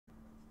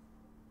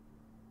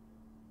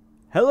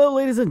Hello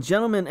ladies and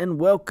gentlemen, and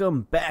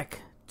welcome back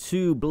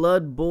to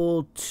Blood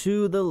Bowl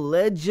 2, the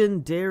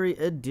Legendary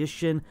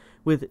Edition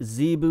with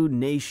Zebu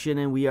Nation,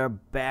 and we are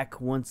back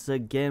once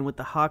again with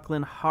the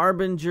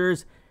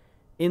Harbingers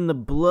in the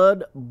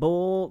Blood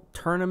Bowl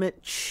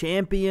Tournament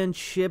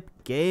Championship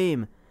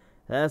game.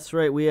 That's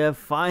right, we have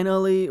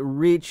finally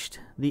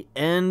reached the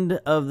end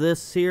of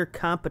this here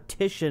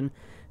competition,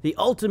 the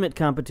ultimate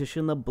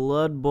competition, the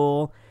Blood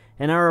Bowl,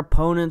 and our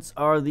opponents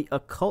are the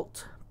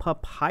Occult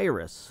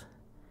Papyrus.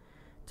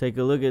 Take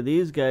a look at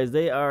these guys.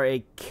 They are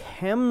a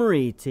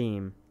Khemri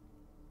team,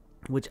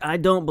 which I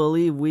don't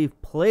believe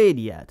we've played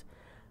yet.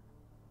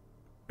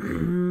 Let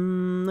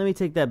me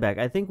take that back.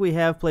 I think we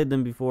have played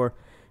them before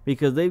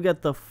because they've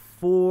got the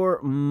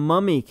 4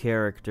 mummy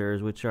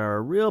characters, which are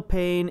a real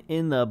pain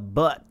in the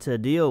butt to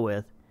deal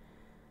with.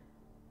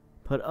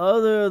 But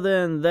other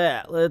than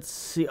that, let's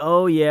see.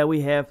 Oh, yeah,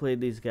 we have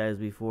played these guys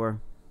before.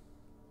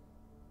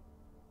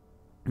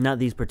 Not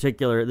this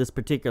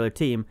particular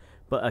team,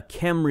 but a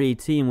Khemri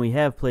team we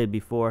have played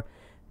before.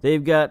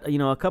 They've got,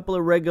 a couple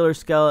of regular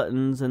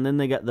skeletons, and then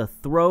they got the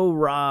Throw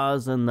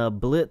Ras and the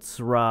Blitz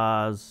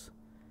Ras.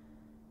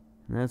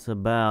 And that's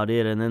about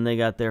it. And then they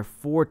got their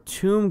 4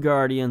 Tomb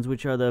Guardians,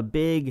 which are the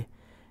big,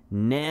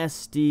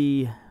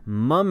 nasty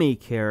mummy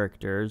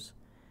characters.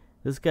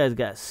 This guy's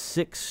got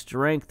 6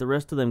 strength. The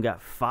rest of them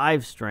got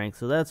 5 strength,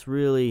 so that's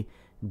really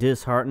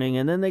disheartening.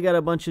 And then they got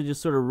a bunch of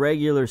just sort of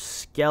regular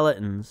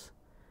skeletons.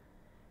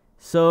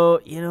 So,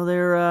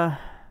 they're...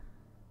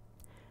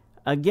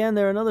 Again,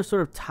 they're another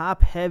sort of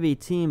top-heavy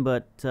team,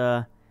 but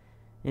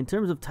in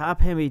terms of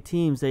top-heavy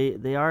teams,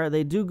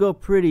 they do go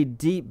pretty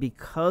deep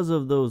because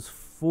of those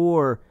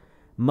 4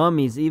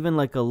 mummies. Even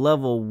like a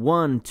level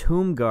 1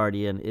 Tomb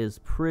Guardian is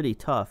pretty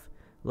tough.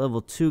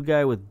 Level 2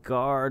 guy with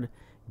guard,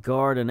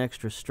 and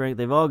extra strength.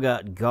 They've all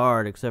got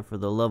guard except for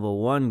the level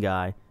 1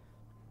 guy.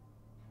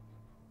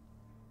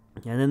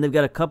 And then they've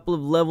got a couple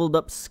of leveled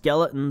up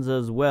skeletons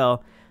as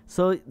well.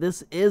 So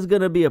this is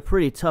going to be a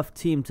pretty tough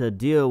team to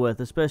deal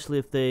with, especially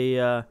if they,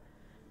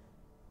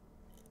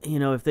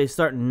 if they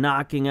start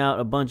knocking out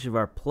a bunch of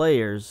our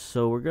players.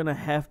 So we're going to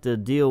have to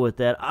deal with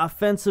that.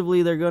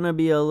 Offensively, they're going to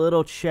be a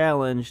little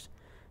challenged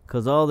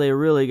because all they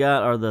really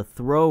got are the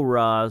Throw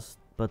Ras,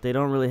 but they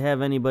don't really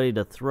have anybody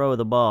to throw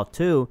the ball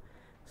to.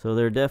 So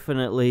they're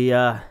definitely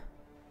got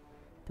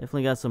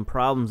some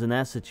problems in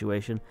that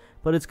situation.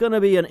 But it's going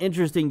to be an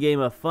interesting game,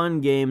 a fun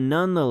game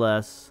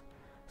nonetheless.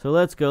 So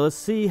let's go. Let's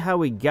see how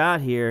we got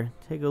here.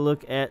 Take a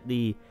look at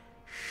the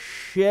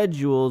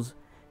schedules.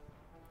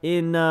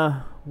 In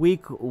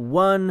week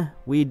 1,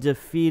 we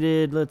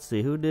defeated... Let's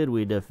see, who did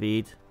we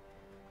defeat?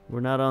 We're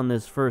not on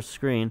this first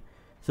screen.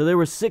 So there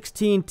were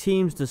 16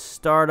 teams to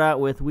start out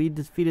with. We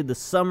defeated the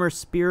Summer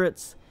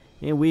Spirits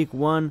in week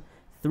 1,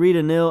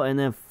 3-0, and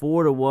then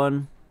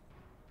 4-1.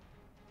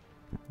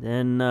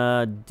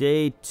 Then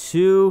day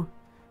 2.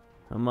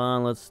 Come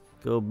on, let's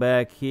go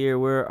back here.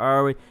 Where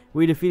are we?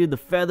 We defeated the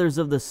Feathers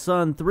of the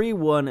Sun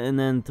 3-1 and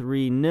then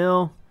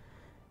 3-0.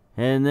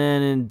 And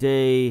then in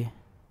day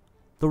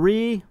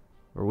 3,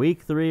 or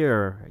week 3,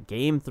 or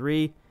game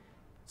 3,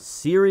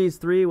 series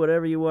 3,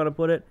 whatever you want to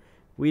put it,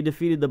 we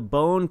defeated the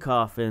Bone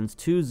Coffins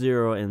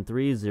 2-0 and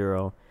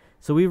 3-0.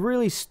 So we've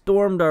really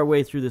stormed our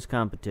way through this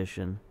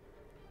competition.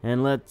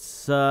 And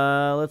let's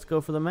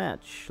go for the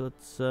match.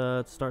 Let's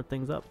start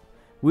things up.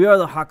 We are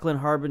the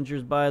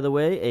Harbingers, by the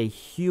way, a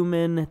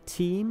human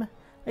team.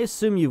 I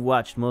assume you've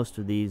watched most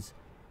of these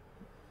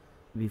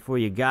before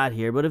you got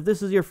here, but if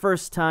this is your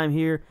first time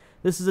here,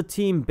 this is a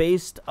team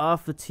based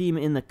off the team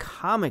in the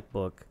comic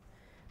book,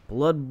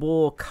 Blood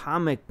Bowl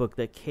comic book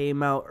that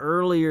came out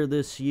earlier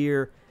this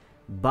year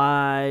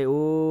by, I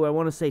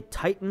want to say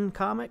Titan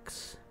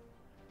Comics.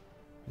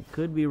 I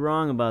could be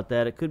wrong about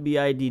that. It could be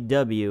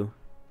IDW.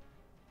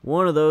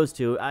 One of those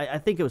two. I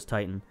think it was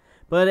Titan.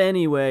 But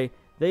anyway,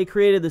 they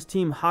created this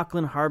team,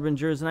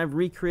 Harbingers, and I've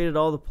recreated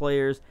all the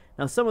players.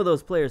 Now, some of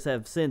those players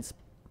have since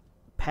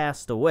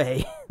passed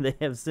away. They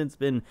have since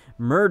been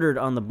murdered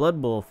on the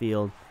Blood Bowl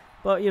field.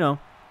 But,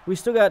 we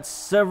still got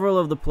several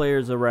of the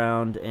players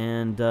around,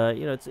 and,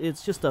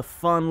 it's just a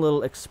fun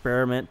little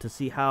experiment to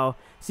see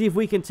if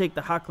we can take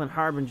the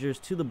Harbingers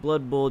to the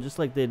Blood Bowl just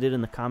like they did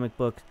in the comic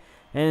book.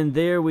 And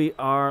there we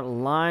are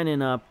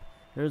lining up.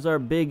 There's our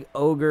big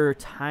ogre,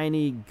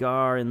 tiny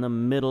Gar in the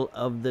middle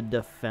of the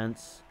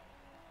defense.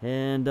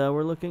 And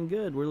we're looking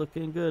good. We're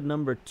looking good.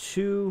 Number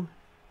 2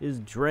 is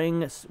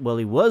Drang. Well,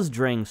 he was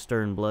Drang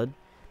Sternblood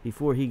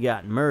before he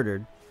got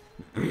murdered.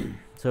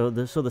 So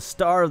the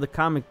star of the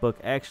comic book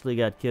actually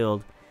got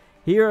killed.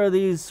 Here are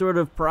these sort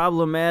of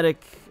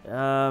problematic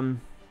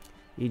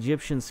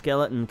Egyptian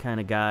skeleton kind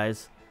of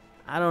guys.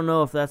 I don't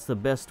know if that's the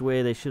best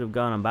way they should have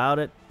gone about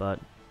it, but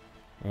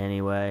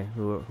anyway,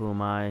 who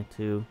am I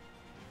to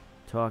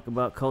talk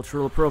about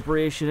cultural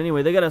appropriation?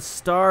 Anyway, they got a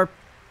star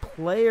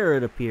player,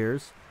 it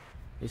appears.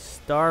 A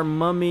star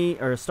mummy,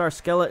 or a star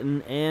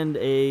skeleton, and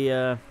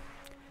a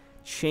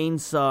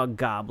chainsaw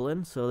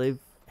goblin. So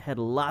they've had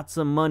lots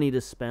of money to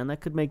spend.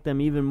 That could make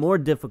them even more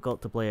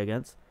difficult to play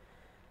against.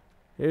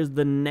 There's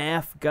the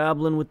NAF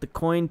Goblin with the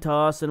coin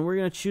toss, and we're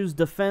going to choose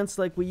defense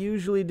like we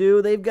usually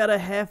do. They've got a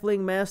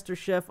Halfling Master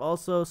Chef,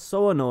 also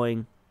so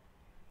annoying.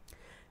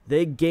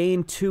 They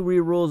gain 2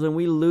 rerolls, and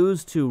we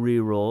lose 2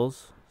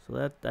 rerolls. So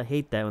that I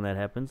hate that when that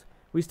happens.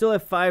 We still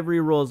have 5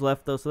 rerolls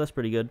left, though, so that's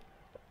pretty good.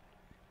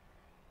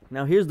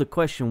 Now, here's the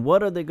question.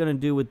 What are they going to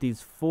do with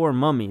these 4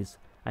 mummies?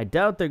 I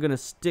doubt they're going to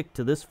stick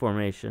to this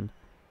formation,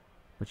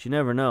 but you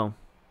never know.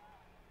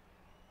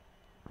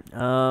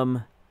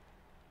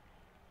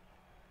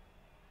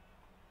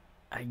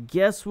 I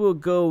guess we'll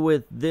go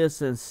with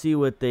this and see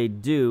what they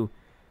do.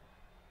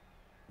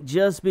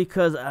 Just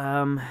because,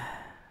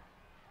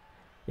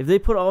 if they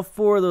put all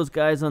 4 of those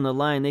guys on the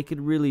line, they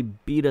could really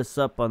beat us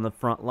up on the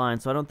front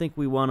line. So I don't think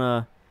we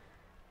don't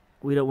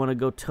want to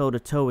go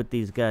toe-to-toe with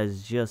these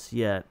guys just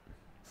yet.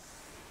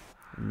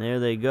 And there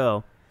they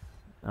go.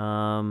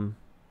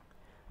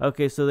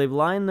 Okay, so they've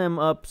lined them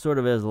up sort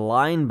of as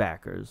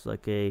linebackers,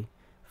 like a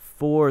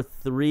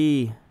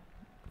 4-3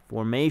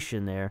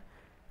 formation there.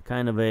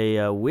 Kind of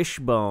a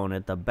wishbone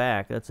at the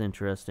back. That's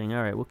interesting.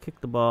 All right, we'll kick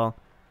the ball.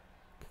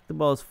 Kick the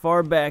ball as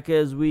far back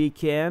as we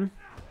can.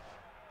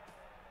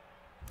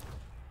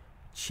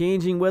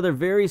 Changing weather,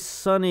 very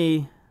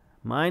sunny.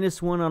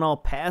 -1 on all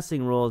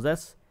passing rolls.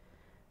 That's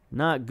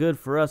not good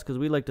for us because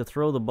we like to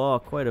throw the ball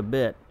quite a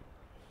bit.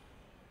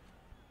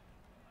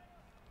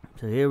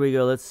 So here we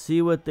go. Let's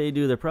see what they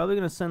do. They're probably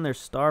going to send their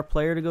star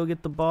player to go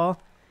get the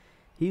ball.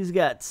 He's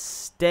got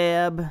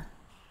stab,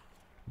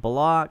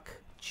 block,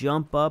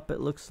 jump up, it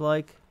looks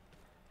like.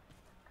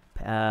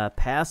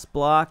 Pass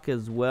block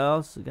as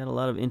well. So got a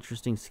lot of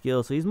interesting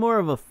skills. So he's more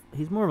of a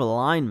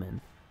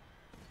lineman.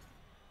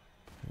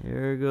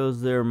 There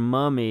goes their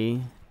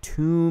mummy,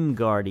 Tomb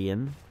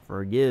Guardian.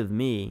 Forgive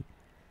me.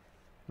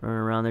 Running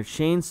around. Their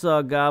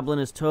chainsaw goblin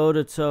is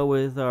toe-to-toe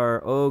with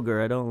our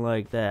ogre. I don't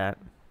like that.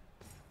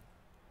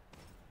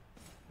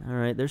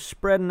 Alright, they're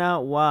spreading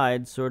out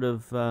wide, sort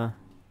of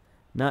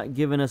not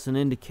giving us an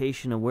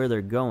indication of where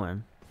they're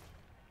going.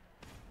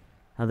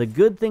 Now, the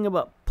good thing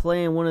about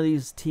playing one of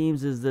these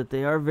teams is that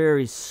they are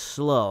very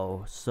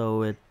slow,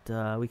 so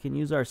we can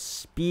use our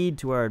speed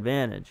to our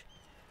advantage.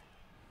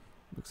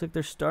 Looks like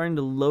they're starting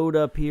to load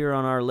up here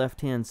on our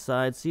left-hand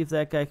side. See if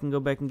that guy can go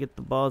back and get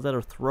the ball. Is that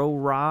a throw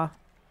raw?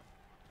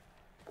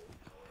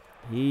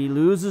 He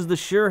loses the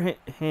sure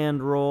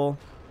hand roll.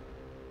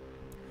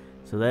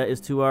 So that is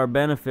to our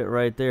benefit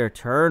right there.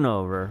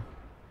 Turnover.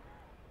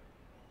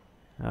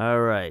 All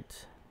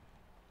right.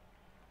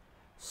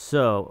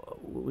 So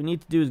what we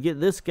need to do is get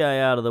this guy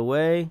out of the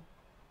way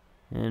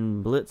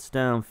and blitz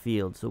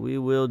downfield. So we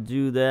will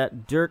do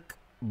that. Dirk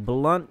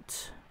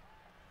Blunt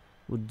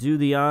will do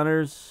the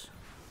honors.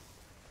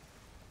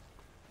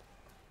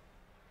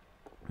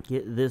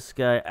 Get this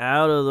guy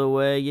out of the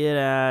way. Get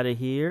out of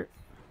here.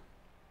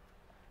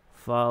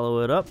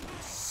 Follow it up.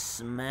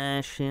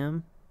 Smash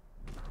him.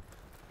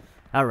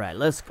 All right,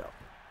 let's go.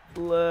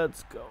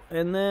 Let's go.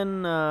 And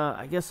then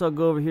I guess I'll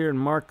go over here and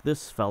mark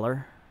this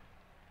feller.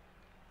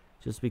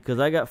 Just because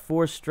I got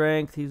 4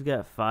 strength, he's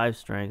got 5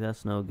 strength.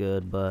 That's no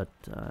good, but,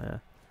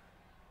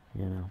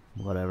 you know,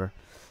 whatever.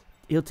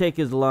 He'll take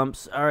his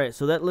lumps. All right,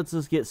 so that lets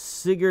us get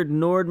Sigurd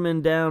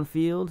Nordman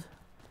downfield.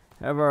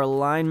 Have our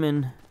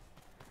linemen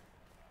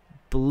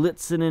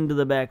blitzing into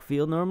the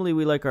backfield. Normally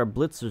we like our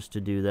blitzers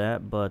to do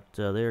that, but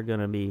they're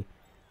going to be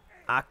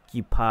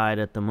occupied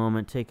at the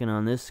moment taking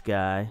on this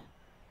guy.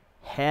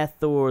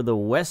 Hathor the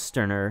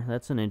Westerner.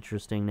 That's an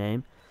interesting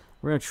name.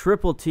 We're going to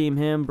triple team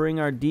him, bring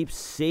our deep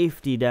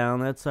safety down.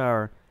 That's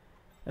our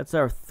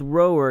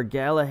thrower,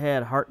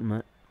 Galahad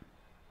Hartmut.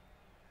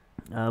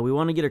 We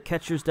want to get our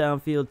catchers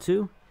downfield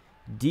too.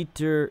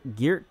 Dieter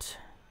Geert,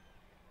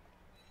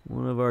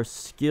 one of our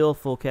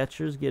skillful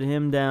catchers. Get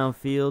him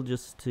downfield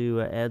just to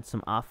add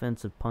some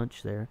offensive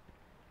punch there.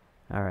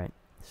 All right.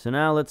 So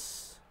now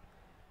let's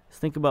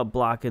think about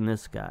blocking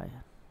this guy.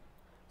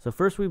 So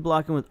first we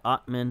block him with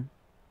Ottman.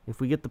 If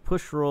we get the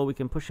push roll, we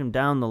can push him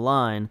down the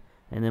line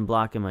and then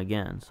block him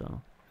again.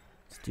 So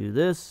let's do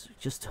this.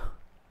 Just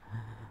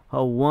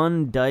a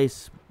 1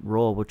 dice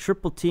roll. We're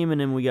triple teaming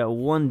him. We got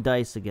 1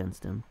 dice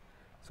against him.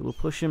 So we'll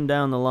push him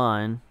down the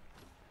line.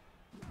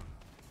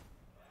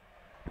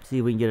 See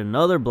if we can get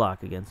another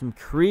block against him.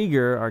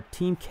 Krieger, our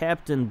team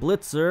captain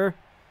blitzer,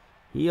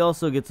 he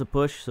also gets a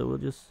push. So we'll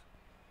just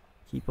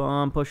keep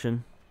on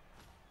pushing.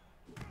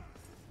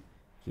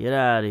 Get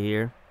out of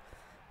here.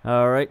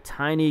 Alright,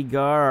 Tiny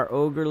Gar, our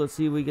ogre. Let's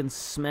see if we can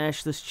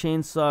smash this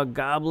chainsaw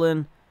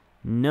goblin.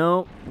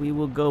 Nope, we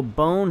will go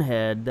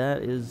bonehead.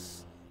 That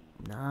is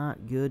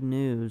not good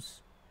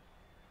news.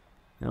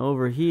 Now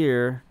over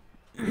here,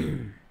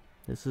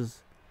 this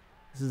is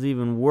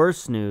even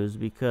worse news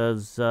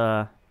because,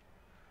 you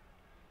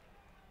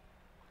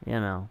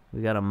know,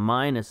 we got a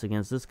minus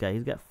against this guy.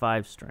 He's got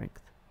 5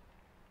 strength.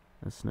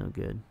 That's no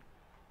good.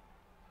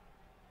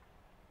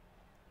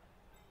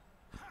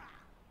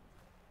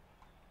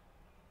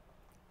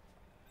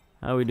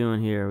 How are we doing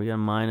here? We got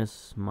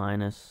minus.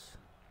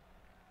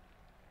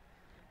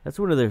 That's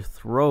one of their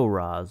throw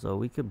raws, though.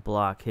 We could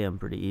block him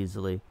pretty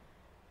easily.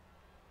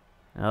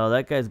 Oh,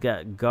 that guy's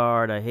got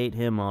guard. I hate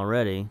him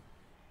already.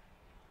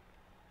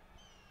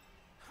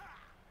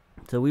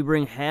 So we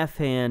bring half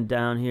hand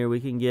down here.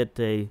 We can get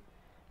a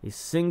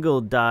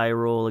single die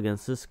roll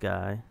against this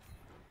guy.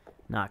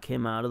 Knock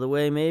him out of the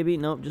way, maybe.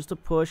 Nope, just a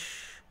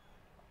push.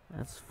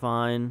 That's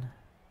fine.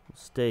 We'll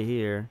stay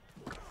here.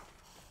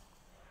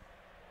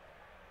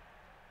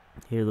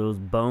 Hear those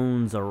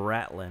bones are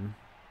rattling.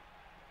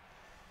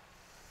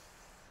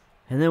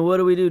 And then what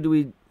do we do? Do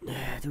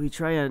we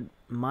try a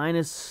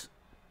minus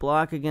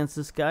block against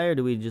this guy, or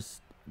do we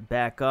just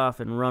back off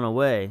and run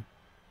away?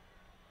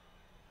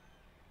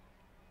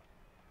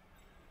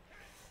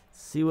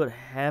 See what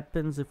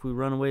happens if we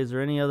run away. Is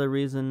there any other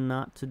reason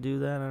not to do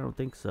that? I don't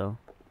think so.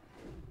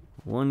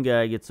 One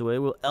guy gets away.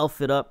 We'll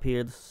elf it up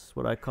here. This is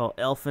what I call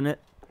elfing it.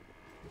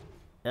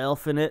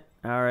 Elfing it.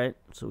 Alright,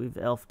 so we've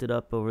elfed it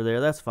up over there.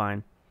 That's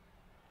fine.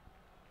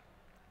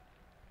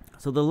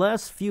 So the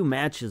last few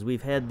matches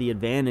we've had the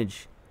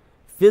advantage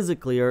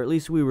physically, or at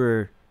least we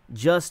were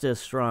just as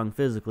strong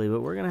physically,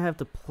 but we're going to have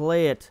to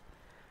play it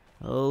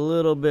a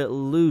little bit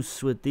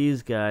loose with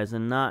these guys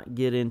and not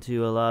get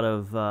into a lot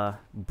of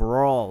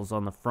brawls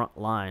on the front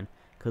line,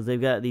 because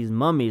they've got these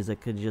mummies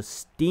that could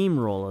just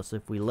steamroll us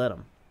if we let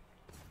them.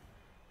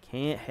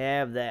 Can't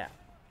have that.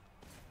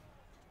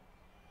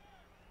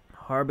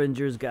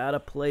 Harbingers gotta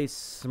play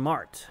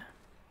smart.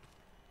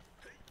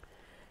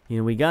 You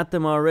know, we got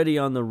them already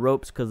on the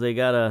ropes because they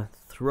got a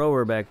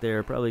thrower back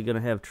there. Probably gonna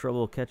have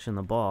trouble catching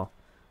the ball.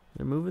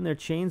 They're moving their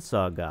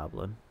chainsaw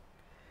goblin.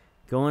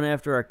 Going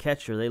after our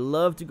catcher. They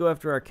love to go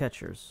after our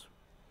catchers.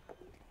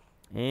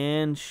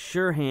 And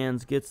Sure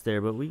Hands gets there,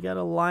 but we got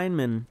a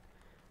lineman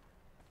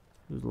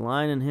who's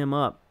lining him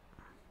up.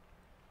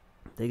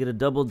 They get a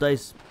double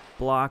dice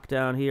block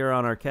down here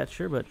on our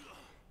catcher, but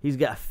he's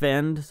got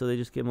fend, so they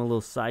just give him a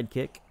little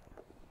sidekick.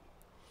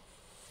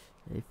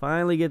 They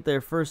finally get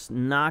their first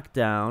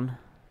knockdown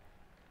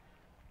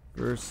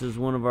versus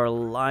one of our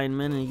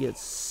linemen, and he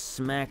gets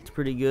smacked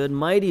pretty good.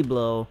 Mighty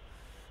blow.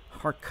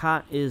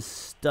 Harkat is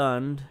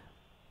stunned.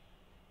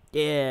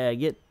 Yeah,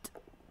 get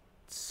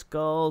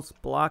skulls,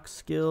 block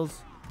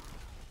skills.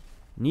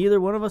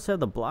 Neither one of us had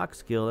the block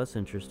skill. That's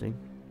interesting.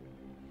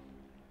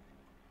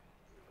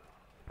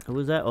 Who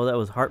was that? Oh, that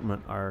was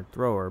Hartman, our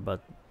thrower,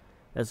 but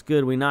that's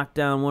good. We knocked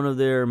down one of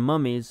their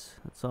mummies.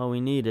 That's all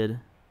we needed.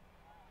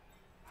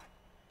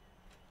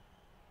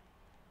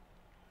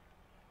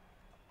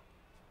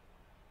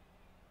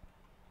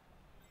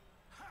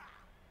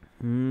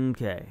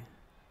 Okay.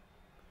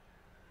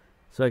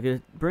 So I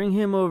could bring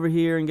him over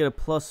here and get a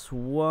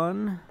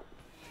 +1.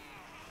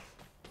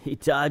 He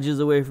dodges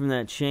away from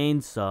that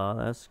chainsaw.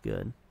 That's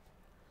good.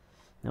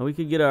 Now we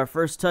could get our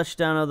first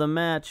touchdown of the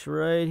match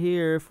right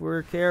here if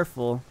we're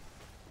careful.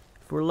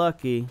 If we're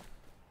lucky.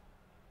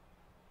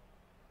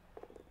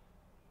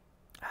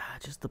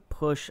 Just a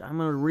push. I'm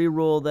going to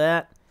re-roll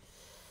that.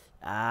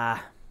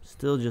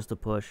 Still just a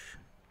push.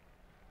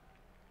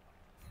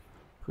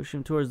 Push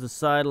him towards the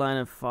sideline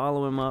and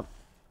follow him up.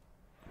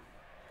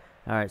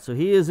 Alright, so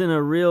he is in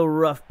a real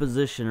rough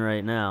position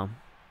right now.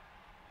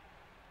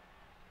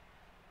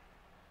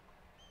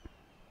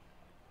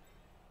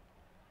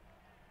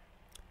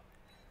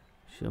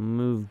 She'll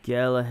move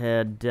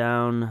Galahad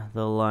down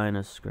the line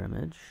of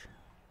scrimmage.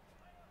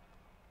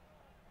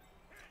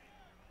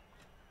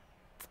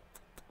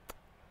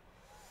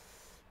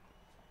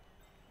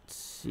 Let's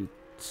see,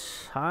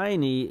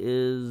 Tiny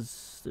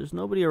is... There's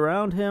nobody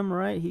around him,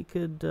 right? He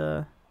could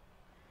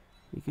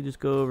just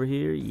go over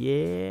here.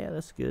 Yeah,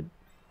 that's good.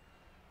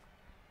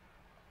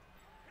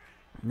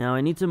 Now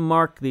I need to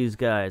mark these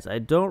guys. I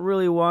don't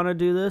really want to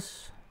do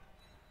this,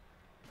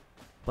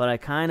 but I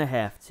kind of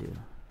have to.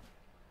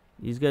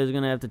 These guys are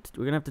gonna have to.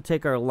 We're gonna have to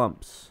take our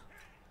lumps,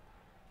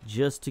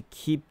 just to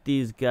keep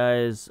these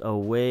guys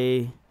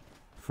away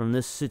from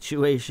this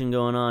situation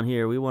going on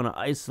here. We want to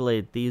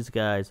isolate these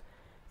guys.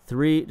 They're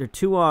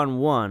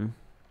 2-on-1.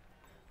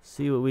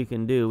 See what we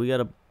can do. We got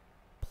a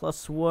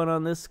 +1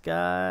 on this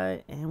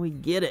guy, and we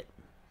get it.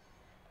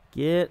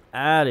 Get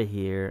out of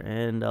here,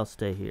 and I'll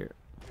stay here.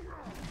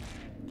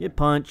 Get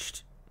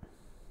punched.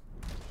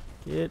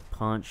 Get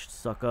punched,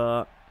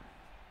 sucker.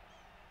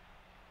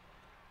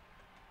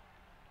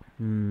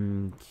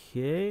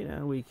 Okay,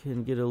 now we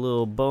can get a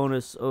little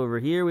bonus over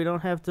here. We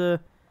don't have to,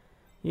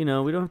 we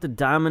don't have to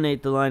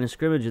dominate the line of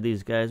scrimmage of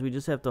these guys. We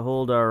just have to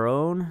hold our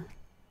own.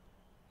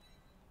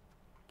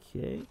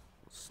 Okay,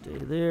 stay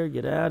there.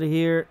 Get out of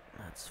here.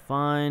 That's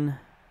fine.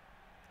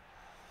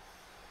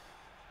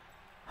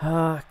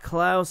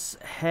 Klaus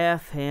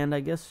half hand. I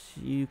guess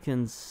you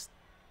can...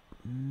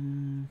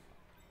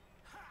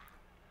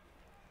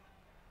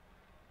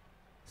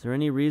 Is there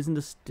any reason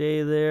to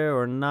stay there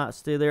or not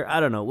stay there? I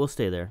don't know. We'll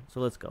stay there. So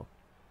let's go.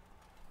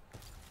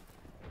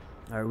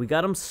 Alright, we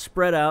got them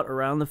spread out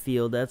around the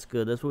field. That's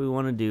good. That's what we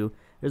want to do.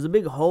 There's a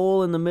big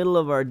hole in the middle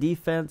of our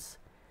defense,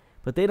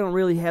 but they don't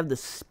really have the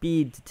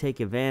speed to take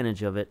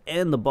advantage of it.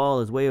 And the ball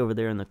is way over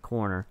there in the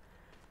corner.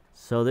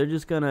 So they're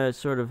just going to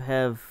sort of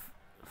have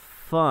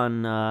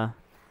fun,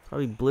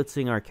 probably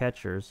blitzing our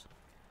catchers.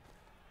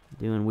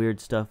 Doing weird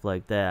stuff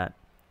like that.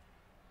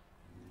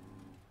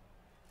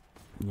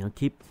 You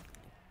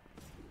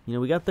know,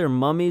 we got their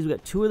mummies. We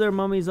got 2 of their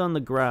mummies on the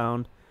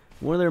ground.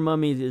 One of their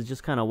mummies is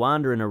just kind of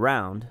wandering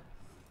around.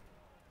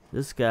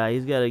 This guy,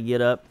 he's got to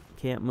get up.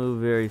 Can't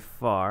move very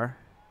far.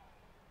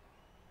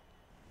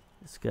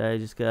 This guy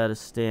just got to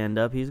stand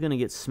up. He's going to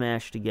get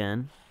smashed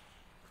again.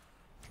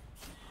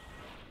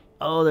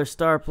 Oh, their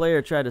star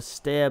player tried to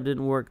stab.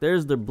 Didn't work.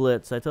 There's their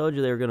blitz. I told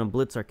you they were going to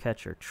blitz our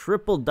catcher.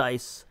 Triple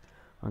dice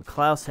on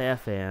Klaus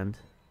Halfhand.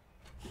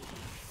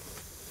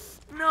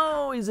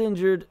 No, he's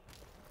injured.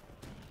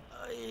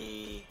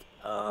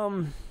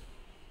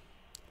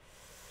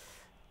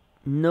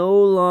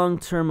 No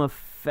long-term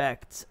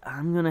effect.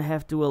 I'm going to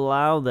have to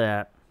allow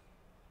that.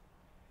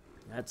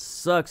 That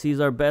sucks. He's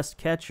our best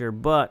catcher,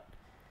 but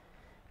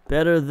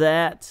better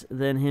that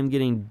than him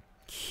getting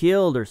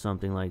killed or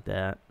something like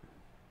that.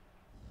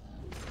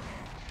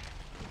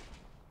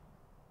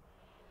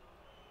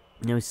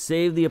 Now, we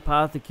saved the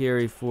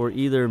apothecary for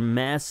either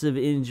massive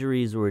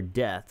injuries or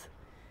death.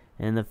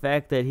 And the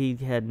fact that he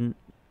hadn't...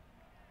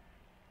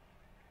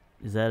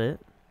 Is that it?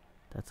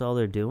 That's all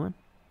they're doing?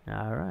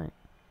 All right.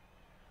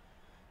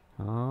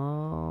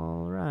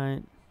 All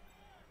right.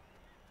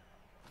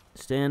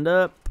 Stand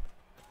up.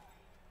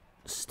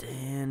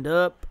 Stand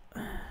up.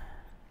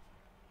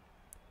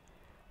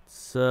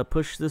 Let's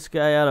push this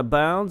guy out of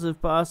bounds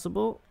if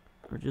possible.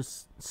 Or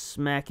just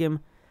smack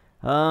him.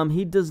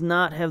 He does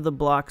not have the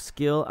block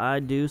skill. I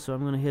do, so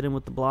I'm going to hit him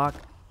with the block.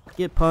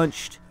 Get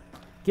punched.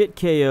 Get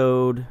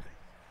KO'd.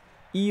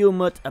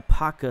 Eomut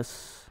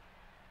Apacus.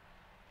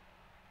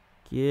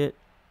 Get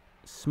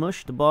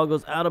smushed. The ball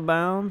goes out of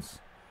bounds.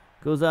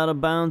 Goes out of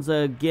bounds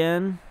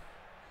again.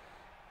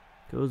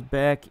 Goes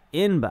back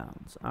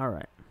inbounds. All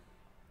right.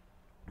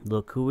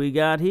 Look who we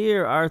got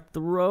here. Our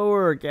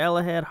thrower,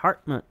 Galahad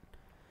Hartmut.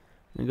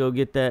 Gonna go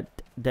get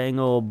that dang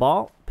old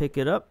ball. Pick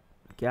it up.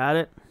 Got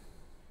it.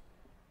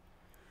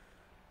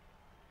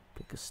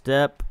 Take a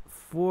step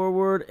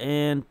forward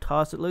and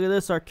toss it. Look at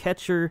this. Our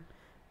catcher,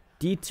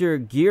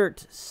 Dieter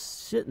Geert,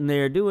 sitting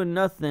there doing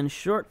nothing.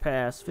 Short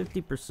pass,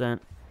 50%.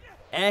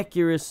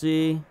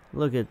 Accuracy.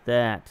 Look at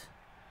that.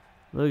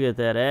 Look at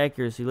that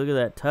accuracy. Look at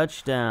that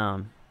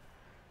touchdown.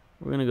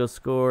 We're going to go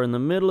score in the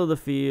middle of the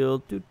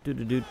field.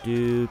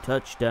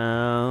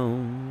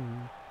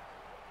 Touchdown.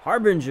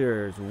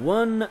 Harbingers,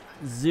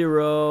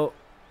 1-0.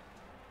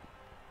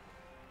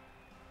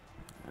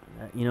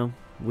 You know,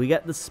 we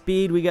got the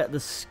speed, we got the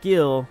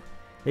skill.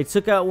 They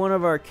took out one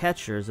of our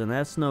catchers, and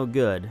that's no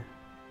good.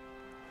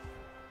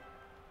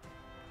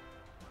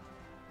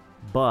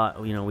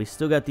 But, you know, we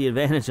still got the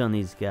advantage on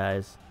these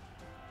guys.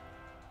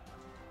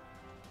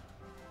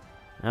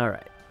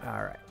 Alright,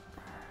 alright.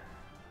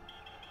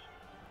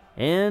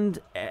 And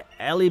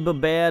Ali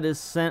Babad is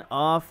sent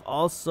off.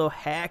 Also,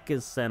 Hack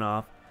is sent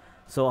off.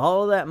 So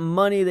all of that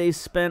money they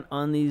spent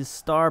on these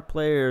star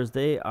players,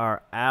 they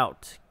are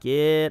out.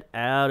 Get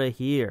out of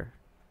here.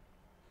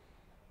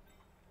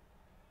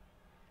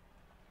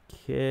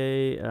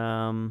 Okay,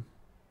 I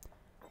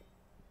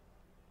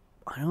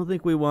don't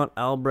think we want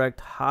Albrecht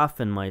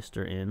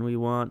Hoffenmeister in. We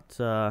want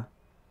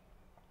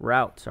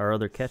Rout, our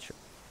other catcher.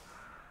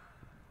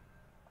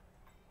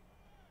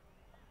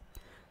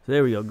 So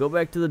there we go. Go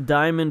back to the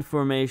diamond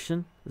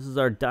formation. This is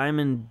our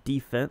diamond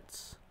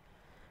defense.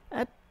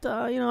 That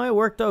you know, it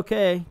worked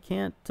okay.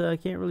 Can't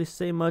really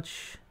say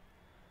much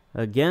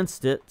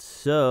against it.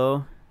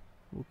 So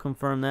we'll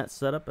confirm that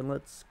setup and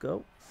let's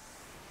go.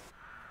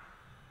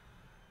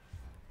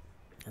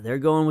 They're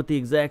going with the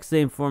exact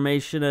same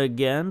formation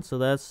again. So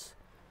that's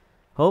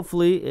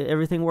hopefully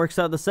everything works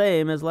out the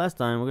same as last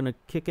time. We're gonna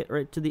kick it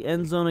right to the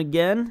end zone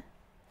again.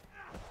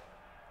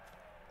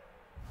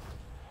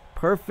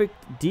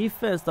 Perfect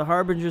defense. The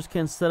Harbingers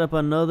can set up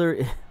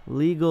another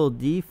legal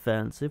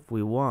defense if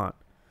we want.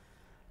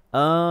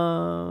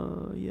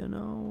 You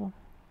know,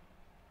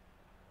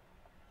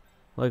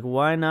 like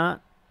why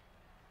not?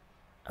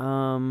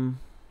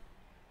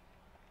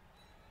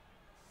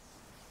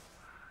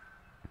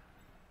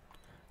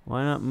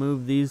 Why not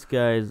move these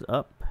guys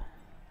up?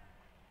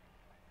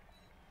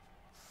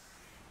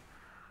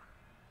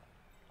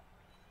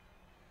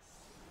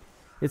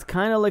 It's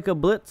kind of like a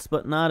blitz,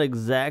 but not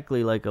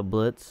exactly like a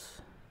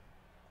blitz.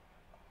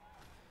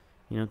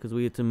 You know, because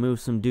we get to move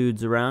some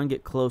dudes around,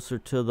 get closer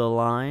to the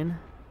line.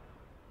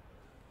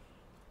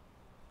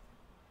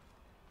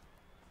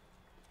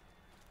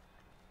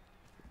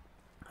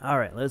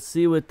 Alright, let's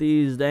see what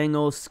these dang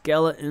old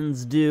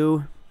skeletons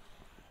do.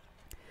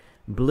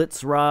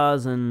 Blitz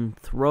Ras and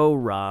throw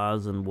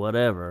Ras and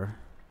whatever.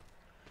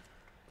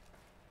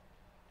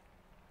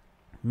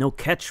 No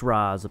catch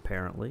Ras,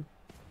 apparently.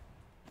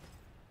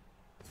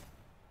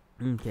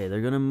 Okay, they're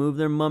going to move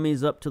their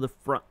mummies up to the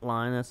front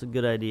line. That's a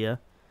good idea.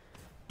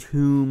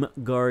 Tomb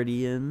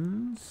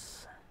Guardians.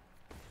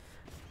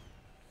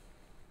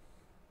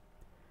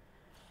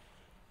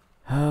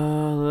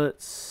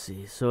 Let's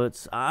see. So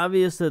it's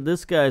obvious that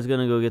this guy's going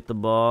to go get the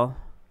ball.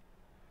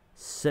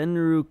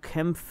 Senru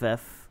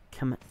Kemef.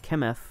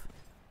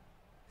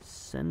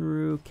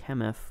 Senru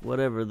Kemef,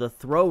 whatever. The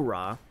throw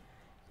Ra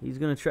He's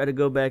going to try to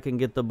go back and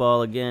get the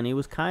ball again. He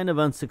was kind of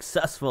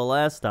unsuccessful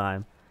last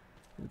time.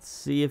 Let's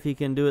see if he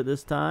can do it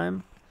this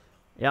time.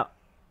 Yeah,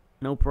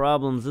 no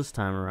problems this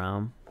time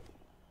around.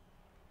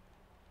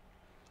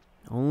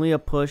 Only a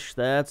push.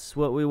 That's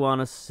what we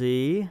want to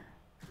see.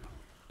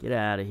 Get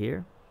out of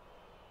here.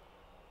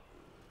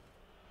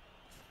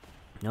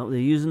 No, they're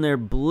using their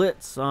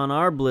blitz on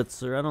our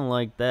blitzer. I don't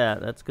like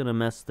that. That's going to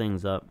mess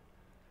things up.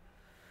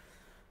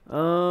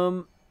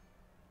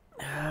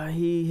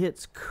 He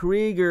hits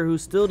Krieger, who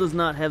still does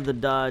not have the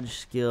dodge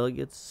skill.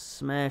 Gets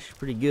smashed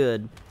pretty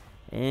good.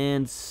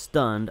 And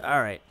stunned.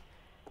 Alright.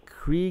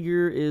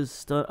 Krieger is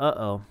stunned.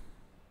 Uh-oh.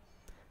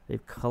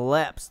 They've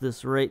collapsed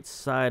this right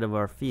side of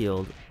our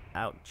field.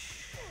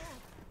 Ouch.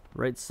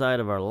 Right side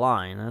of our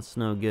line. That's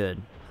no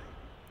good.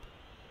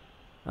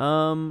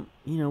 You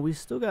know, we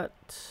still got...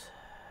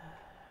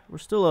 We're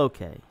still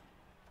okay.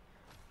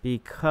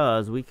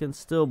 Because we can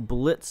still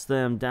blitz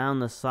them down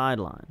the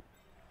sideline.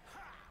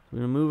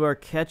 We're going to move our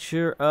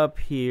catcher up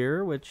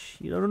here, which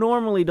you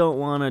normally don't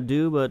want to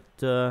do,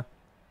 but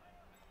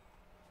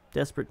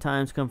desperate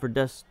times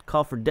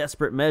call for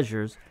desperate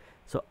measures.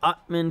 So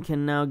Ottman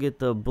can now get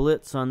the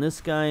blitz on this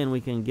guy, and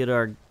we can get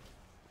our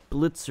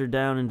blitzer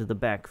down into the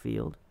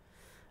backfield.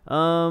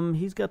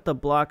 He's got the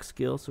block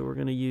skill, so we're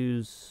going to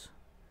use...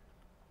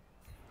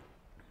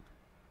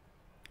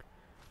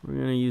 We're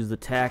going to use the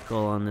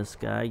tackle on this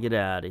guy. Get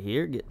out of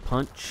here. Get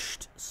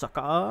punched,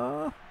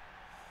 sucker.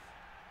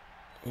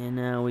 And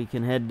now we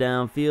can head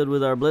downfield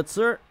with our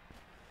blitzer.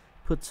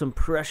 Put some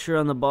pressure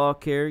on the ball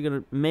carrier.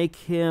 Going to make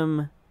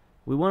him...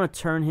 We want to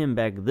turn him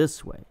back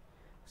this way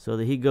so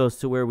that he goes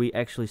to where we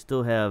actually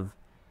still have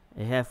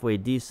a halfway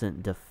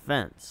decent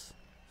defense.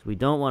 So we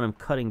don't want him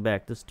cutting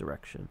back this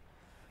direction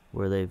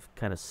where they've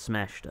kind of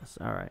smashed us.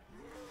 All right.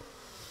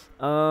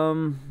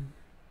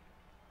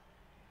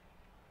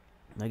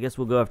 I guess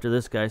we'll go after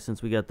this guy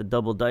since we got the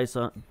double dice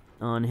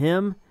on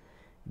him.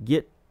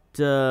 Get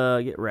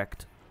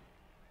wrecked.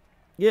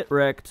 Get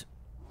wrecked.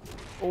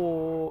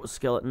 Oh,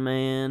 skeleton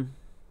man.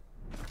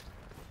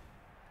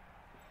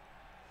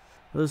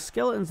 Those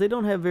skeletons, they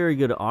don't have very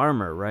good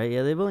armor, right?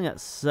 Yeah, they've only got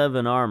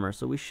 7 armor,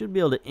 so we should be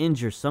able to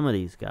injure some of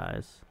these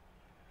guys.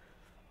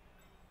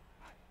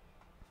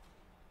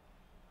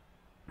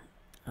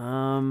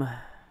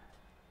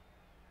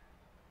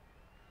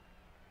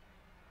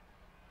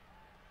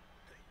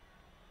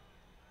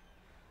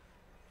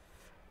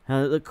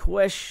 Now, the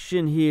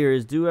question here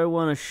is, do I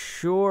want to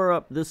shore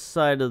up this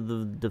side of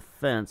the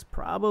defense?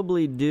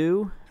 Probably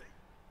do.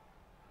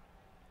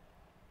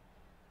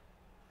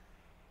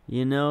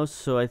 You know,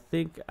 so I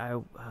think I...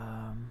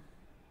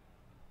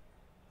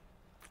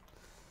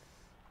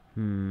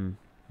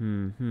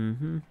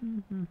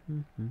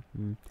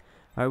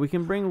 Alright, we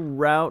can bring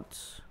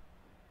Route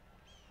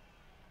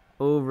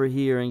over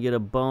here and get a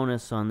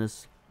bonus on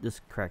this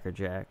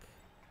crackerjack.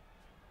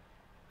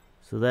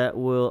 So that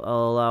will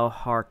allow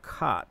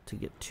Harkat to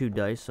get 2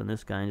 dice on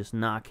this guy and just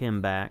knock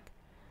him back.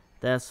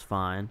 That's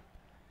fine.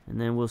 And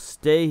then we'll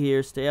stay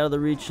here, stay out of the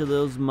reach of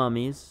those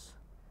mummies.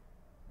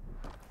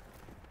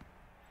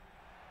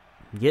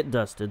 Get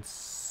dusted,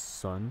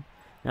 son.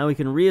 Now we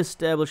can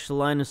reestablish the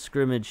line of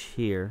scrimmage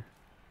here.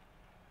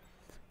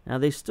 Now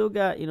they still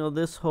got, you know,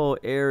 this whole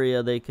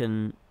area they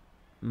can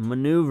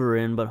maneuver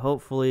in, but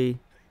hopefully,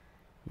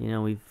 you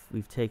know,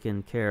 we've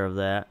taken care of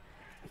that.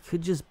 I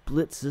could just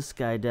blitz this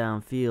guy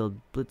downfield.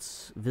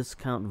 Blitz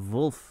Viscount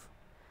Wolf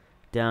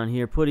down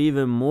here. Put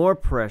even more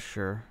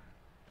pressure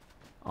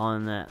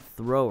on that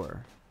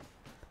thrower.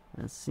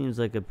 That seems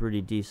like a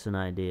pretty decent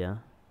idea.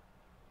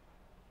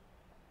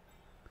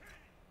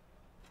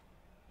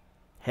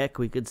 Heck,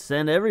 we could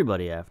send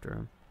everybody after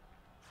him.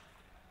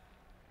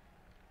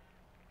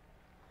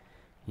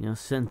 You know,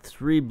 send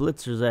 3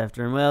 blitzers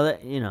after him. Well,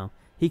 that, you know,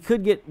 he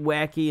could get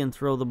wacky and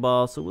throw the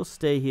ball, so we'll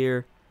stay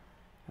here.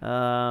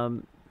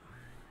 We'll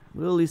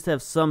at least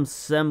have some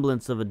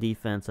semblance of a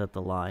defense at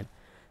the line.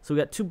 So we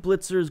got 2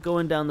 blitzers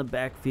going down the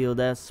backfield.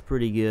 That's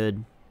pretty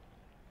good.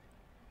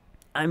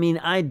 I mean,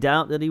 I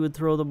doubt that he would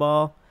throw the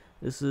ball.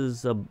 This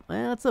is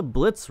it's a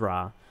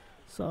blitzra.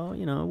 So,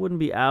 you know, it wouldn't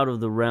be out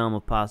of the realm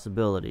of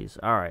possibilities.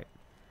 All right.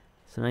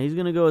 So now he's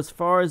going to go as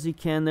far as he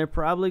can. They're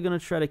probably going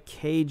to try to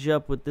cage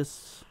up with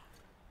this,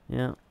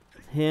 yeah,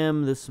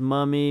 him, this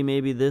mummy.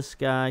 Maybe this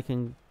guy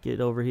can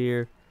get over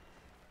here.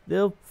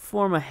 They'll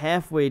form a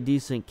halfway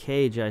decent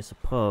cage, I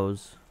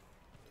suppose.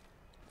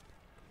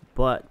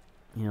 But,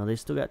 you know, they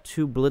still got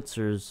 2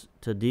 blitzers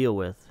to deal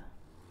with.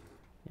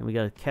 And we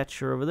got a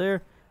catcher over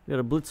there. We got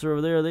a blitzer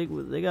over there.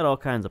 They got all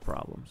kinds of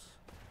problems.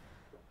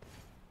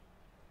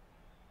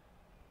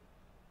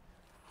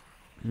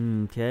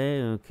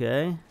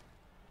 Okay.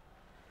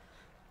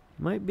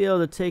 Might be able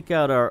to take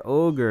out our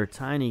ogre,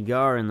 Tiny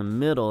Gar, in the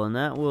middle, and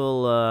that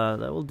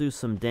will do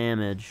some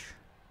damage.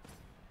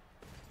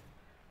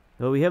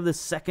 But we have this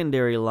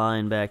secondary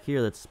line back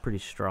here that's pretty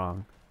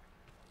strong.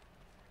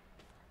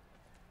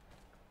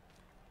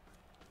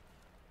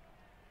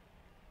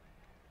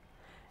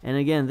 And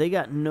again, they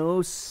got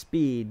no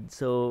speed,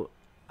 so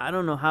I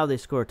don't know how they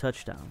score a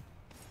touchdown.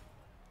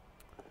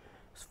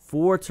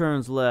 4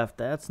 turns left.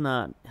 That's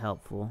not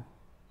helpful.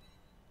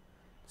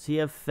 Does he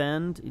have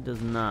fend? He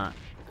does not.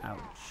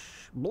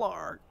 Ouch.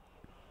 Blarg.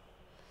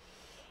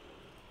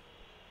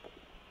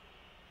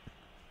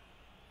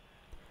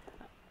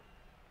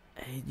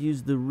 I'd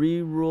use the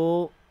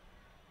re-roll.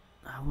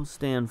 I will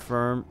stand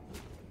firm.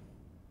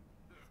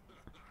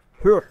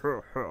 I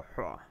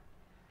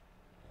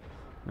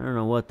don't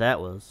know what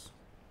that was.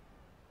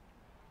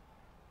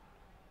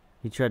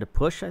 He tried to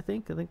push, I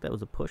think. I think that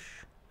was a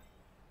push.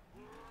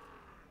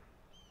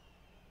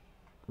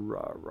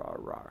 Rawr, rawr,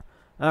 rawr.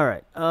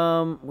 Alright,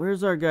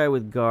 where's our guy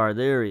with guard?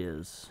 There he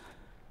is.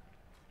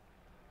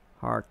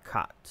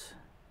 Harkat.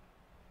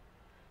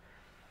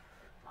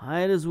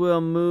 Might as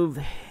well move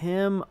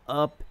him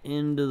up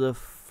into the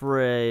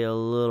fray a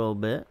little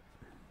bit.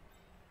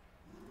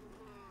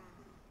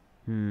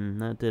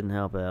 That didn't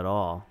help at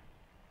all.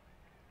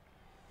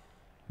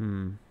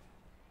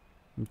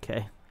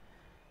 Okay.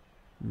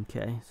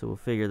 Okay, so we'll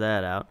figure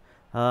that out.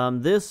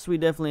 This we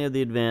definitely have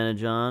the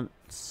advantage on.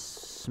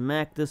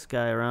 Smack this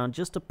guy around.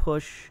 Just a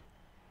push.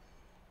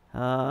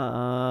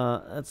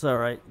 That's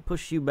alright.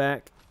 Push you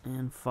back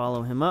and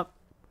follow him up.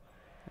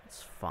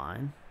 That's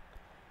fine.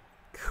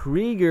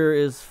 Krieger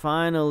is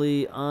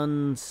finally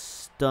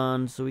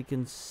unstunned, so we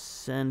can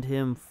send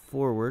him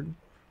forward.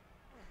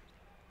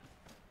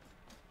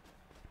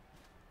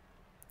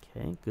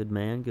 Okay, good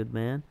man, good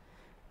man.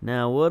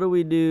 Now, what do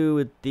we do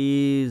with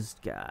these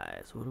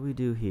guys? What do we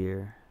do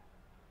here?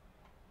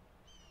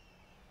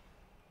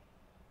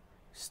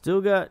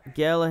 Still got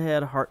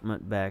Galahad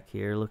Hartmut back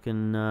here,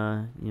 looking,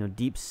 you know,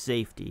 deep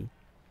safety.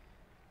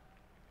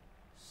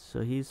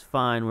 So he's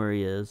fine where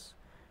he is.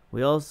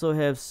 We also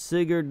have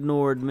Sigurd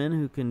Nordman,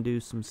 who can do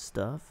some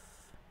stuff.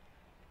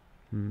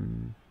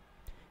 Could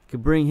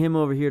bring him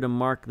over here to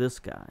mark this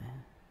guy.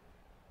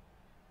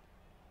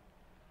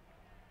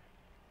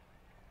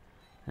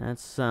 That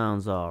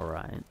sounds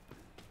alright.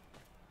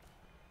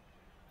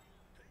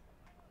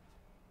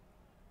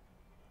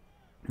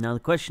 Now the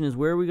question is,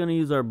 where are we going to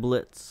use our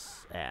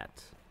blitz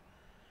at?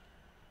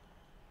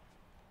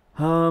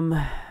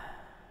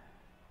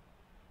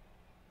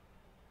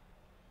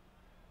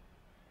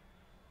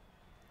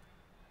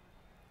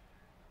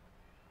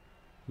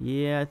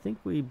 Yeah, I think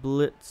we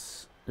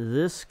blitz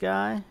this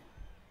guy.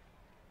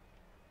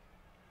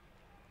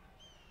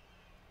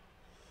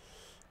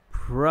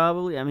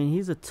 Probably, I mean,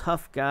 he's a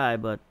tough guy,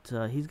 but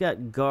he's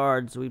got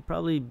guards, so we'd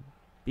probably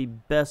be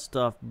best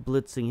off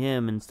blitzing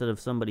him instead of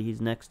somebody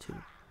he's next to.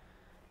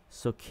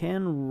 So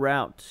can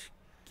Rout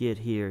get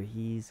here?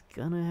 He's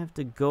gonna have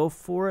to go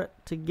for it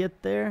to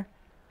get there,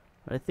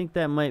 but I think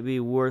that might be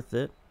worth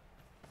it.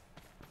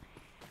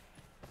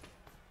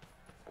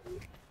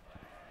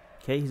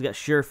 Okay, he's got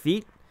sure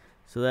feet,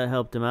 so that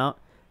helped him out.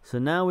 So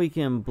now we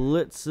can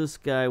blitz this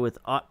guy with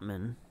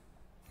Ottman.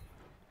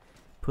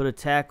 Put a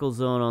tackle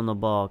zone on the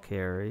ball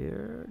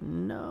carrier.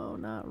 No,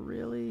 not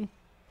really.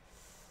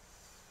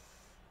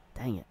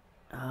 Dang it.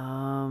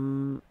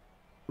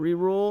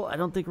 Reroll. I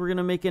don't think we're going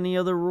to make any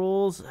other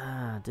rolls.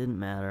 Didn't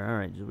matter. All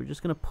right, we're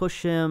just going to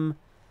push him.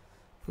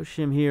 Push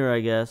him here, I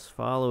guess.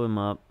 Follow him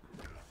up.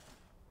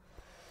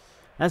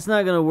 That's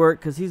not going to work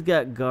because he's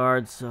got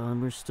guards, so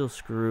we're still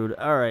screwed.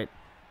 All right.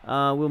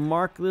 We'll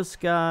mark this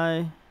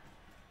guy.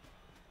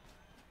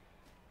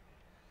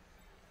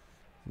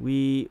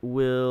 We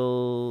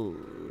will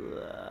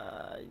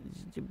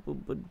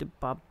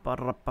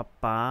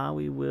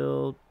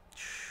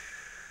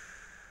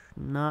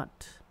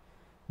not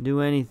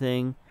do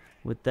anything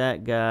with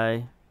that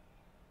guy.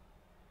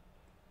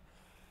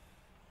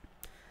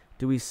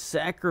 Do we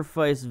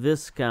sacrifice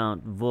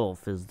Viscount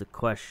Wolf is the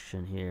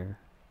question here.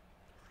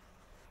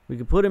 We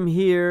could put him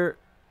here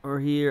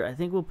or here. I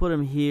think we'll put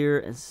him here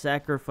and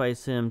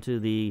sacrifice him to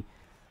the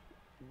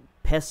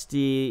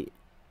pesty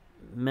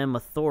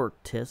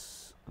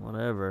Memathortis,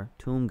 whatever,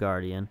 Tomb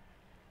Guardian.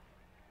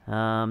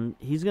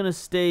 He's gonna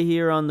stay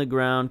here on the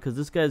ground because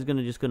this guy's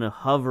just gonna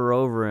hover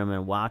over him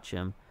and watch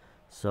him.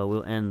 So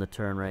we'll end the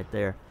turn right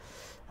there.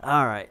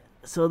 All right.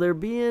 So they're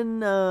being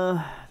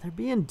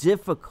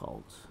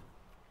difficult,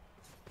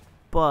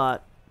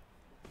 but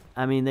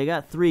I mean they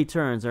got 3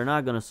 turns. They're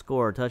not gonna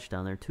score a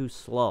touchdown. They're too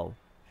slow.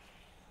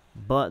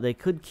 But they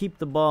could keep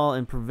the ball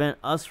and prevent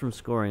us from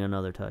scoring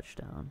another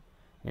touchdown.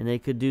 And they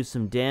could do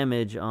some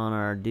damage on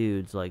our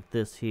dudes like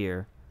this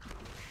here.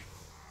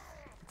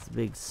 It's a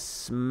big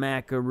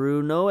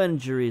smackaroo. No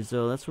injuries,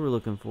 though. That's what we're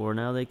looking for.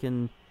 Now they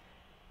can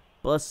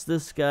bust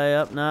this guy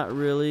up. Not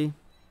really.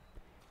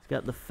 He's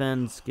got the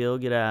fend skill.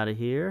 Get out of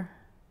here.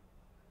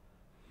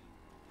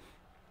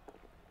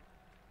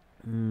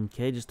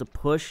 Okay, just a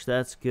push.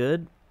 That's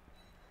good.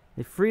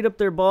 They freed up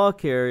their ball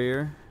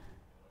carrier.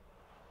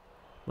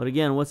 But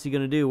again, what's he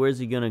going to do? Where's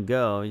he going to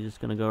go? He's just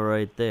going to go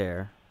right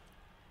there.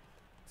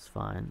 It's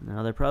fine.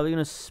 Now they're probably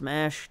going to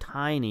smash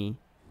Tiny.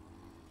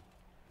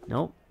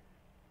 Nope.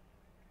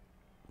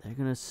 They're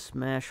going to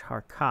smash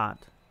Harkat.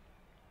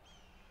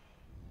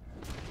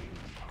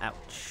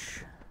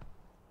 Ouch.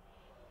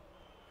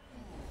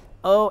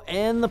 Oh,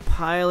 and the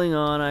piling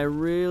on. I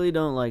really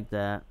don't like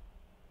that.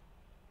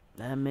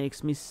 That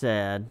makes me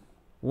sad.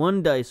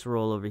 One dice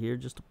roll over here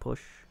just to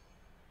push.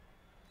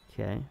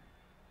 Okay.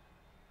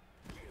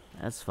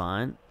 That's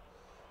fine.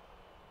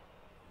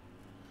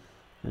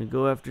 Gonna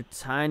go after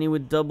Tiny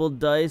with double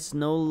dice.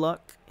 No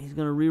luck. He's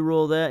gonna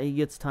re-roll that. He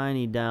gets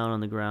Tiny down on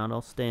the ground.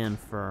 I'll stand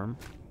firm.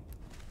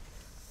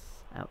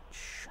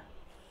 Ouch.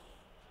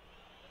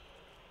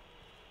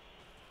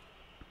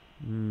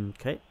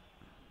 Okay.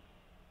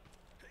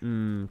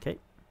 Okay.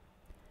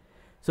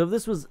 So if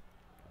this was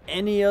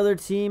any other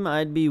team,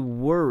 I'd be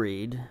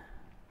worried.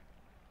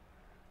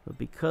 But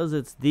because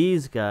it's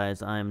these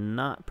guys, I'm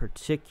not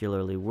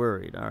particularly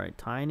worried. Alright,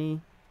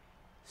 Tiny.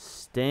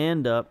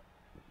 Stand up.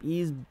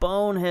 He's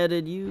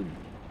boneheaded, you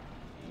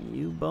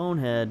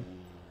bonehead.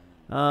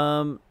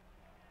 Harkat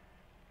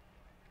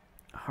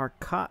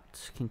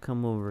can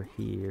come over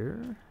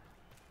here.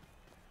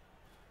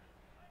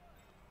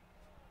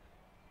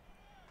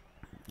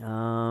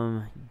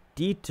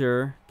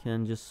 Dieter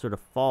can just sort of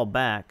fall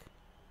back.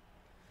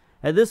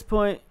 At this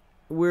point,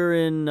 we're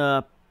in,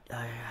 I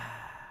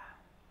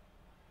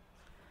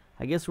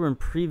guess we're in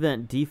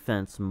prevent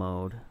defense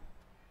mode.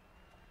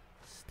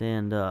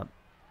 Stand up.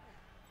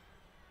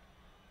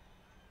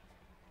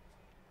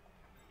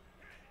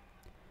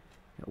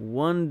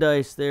 One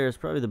dice there is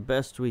probably the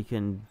best we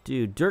can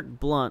do. Dirk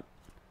Blunt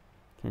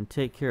can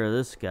take care of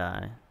this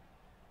guy.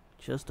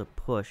 Just a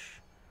push.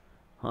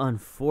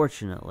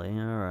 Unfortunately.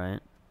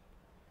 Alright.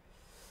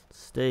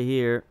 Stay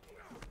here.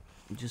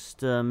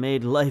 Just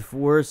made life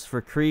worse for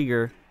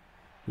Krieger.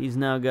 He's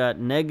now got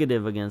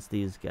negative against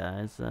these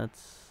guys.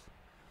 That's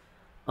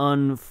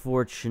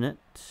unfortunate.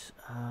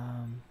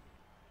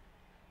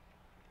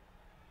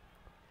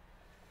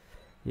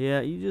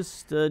 Yeah, you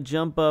just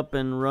jump up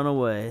and run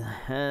away.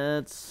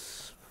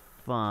 That's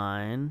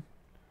fine.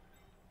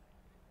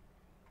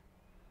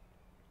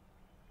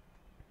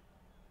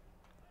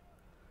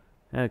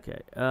 Okay.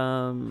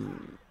 Yeah,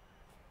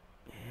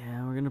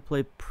 we're gonna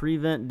play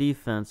prevent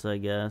defense, I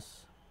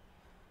guess.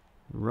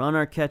 Run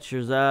our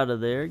catchers out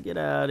of there. Get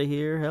out of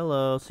here.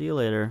 Hello. See you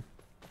later.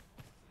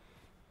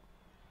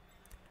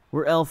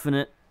 We're elfing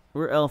it.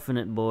 We're elfing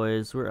it,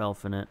 boys. We're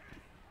elfing it.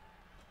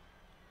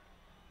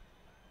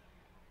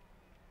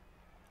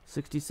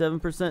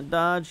 67%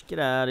 dodge. Get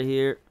out of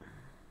here.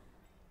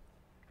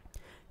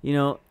 You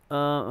know,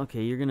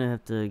 okay, you're going to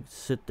have to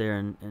sit there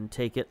and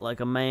take it like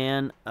a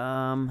man.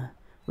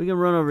 We can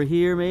run over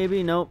here,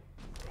 maybe. Nope.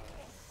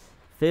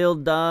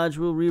 Failed dodge.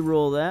 We'll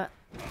re-roll that.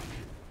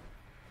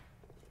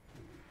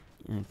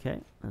 Okay,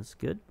 that's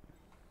good.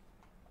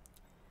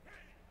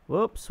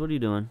 Whoops, what are you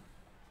doing?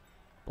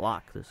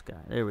 Block this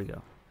guy. There we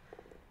go.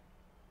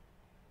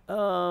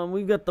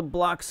 We've got the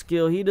block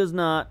skill. He does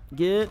not.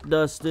 Get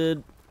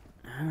dusted.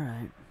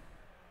 Alright.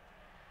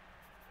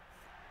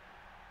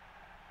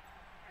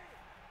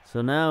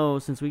 So now,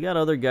 since we got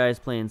other guys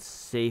playing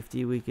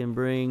safety, we can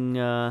bring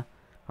our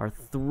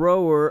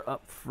thrower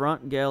up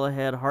front,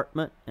 Galahad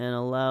Hartmut, and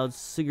allowed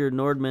Sigurd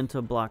Nordman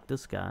to block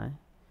this guy.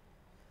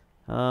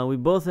 We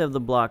both have the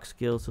block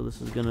skill, so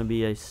this is going to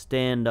be a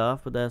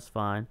standoff, but that's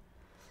fine.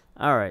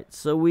 Alright,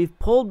 so we've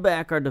pulled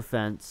back our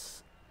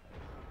defense.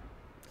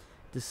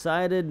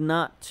 Decided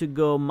not to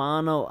go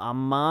mano a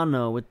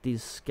mano with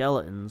these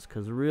skeletons,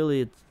 because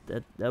really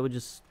that would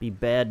just be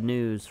bad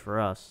news for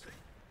us.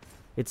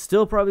 It's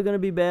still probably going to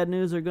be bad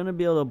news. They're going to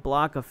be able to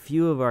block a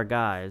few of our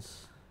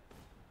guys,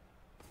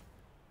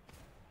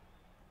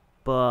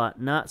 but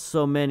not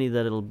so many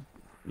that it'll,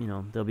 you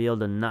know, they'll be able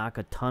to knock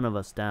a ton of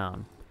us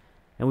down.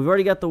 And we've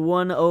already got the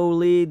 1-0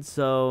 lead,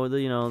 so,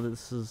 you know,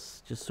 this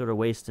is just sort of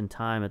wasting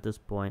time at this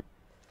point.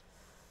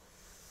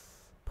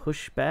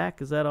 Push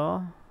back, is that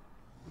all?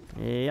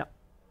 Yeah.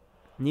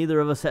 Neither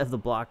of us have the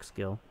block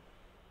skill.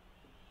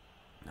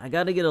 I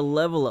got to get a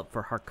level up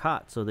for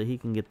Harkat so that he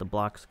can get the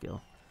block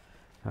skill.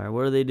 Alright,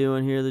 what are they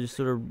doing here? They're just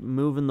sort of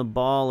moving the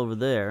ball over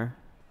there.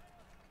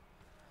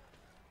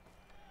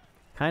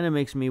 Kind of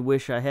makes me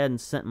wish I hadn't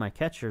sent my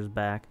catchers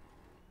back.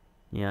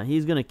 Yeah,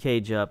 he's going to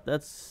cage up.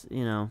 That's,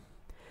 you know,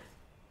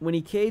 when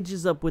he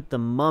cages up with the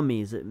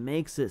mummies, it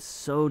makes it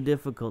so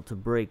difficult to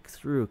break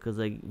through because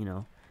you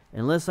know,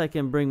 unless I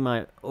can bring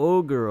my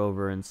ogre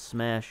over and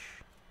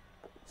smash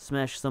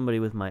somebody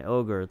with my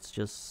ogre, it's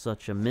just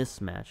such a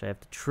mismatch. I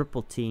have to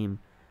triple team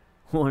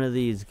one of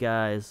these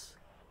guys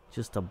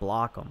just to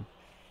block them.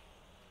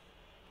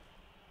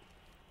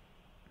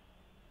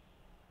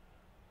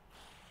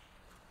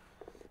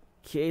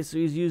 Okay, so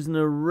he's using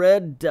a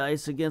red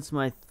dice against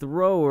my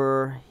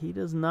thrower. He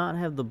does not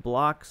have the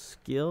block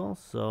skill,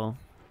 so...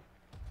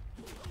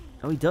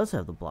 Oh, he does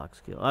have the block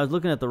skill. I was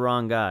looking at the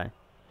wrong guy.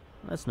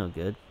 That's no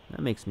good.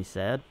 That makes me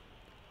sad.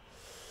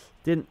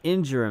 Didn't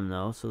injure him,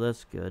 though, so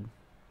that's good.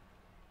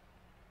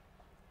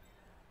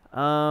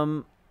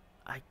 I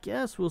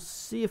guess we'll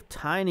see if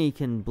Tiny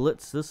can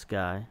blitz this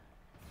guy.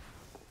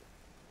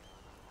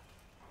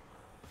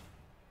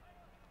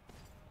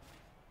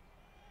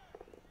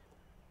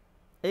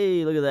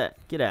 Hey, look at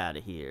that. Get out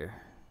of here.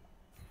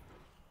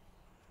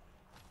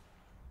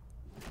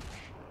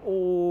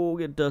 Oh,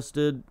 get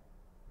dusted.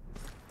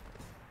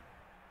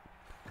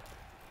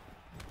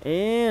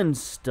 And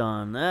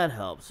stun. That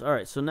helps. All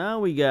right, so now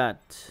we got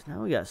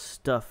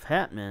stuff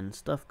happening,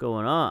 stuff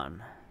going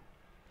on.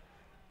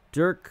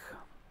 Dirk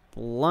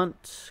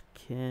Blunt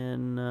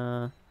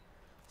can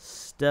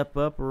step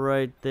up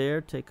right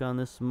there, take on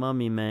this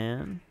mummy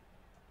man.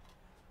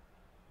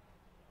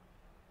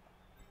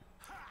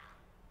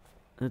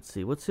 Let's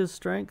see, what's his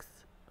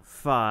strength?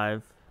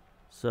 5.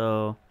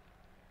 So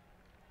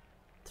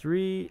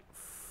 3,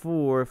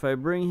 4. If I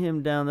bring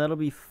him down, that'll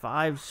be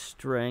 5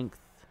 strength.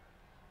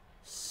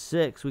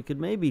 6. We could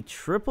maybe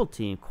triple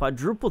team,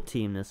 quadruple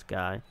team this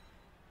guy.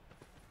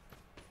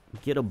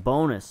 Get a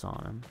bonus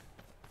on him.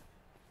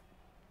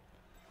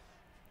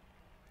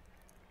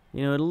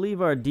 You know, it'll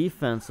leave our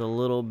defense a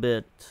little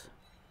bit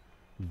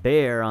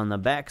bare on the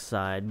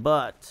backside,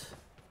 but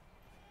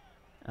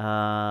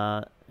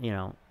you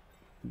know,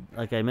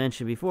 like I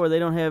mentioned before, they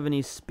don't have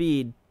any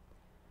speed,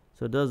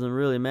 so it doesn't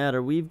really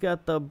matter. We've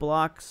got the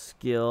block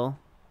skill.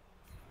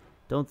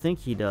 Don't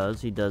think he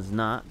does. He does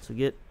not. So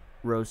get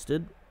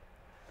roasted.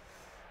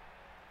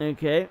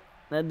 Okay,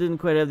 that didn't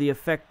quite have the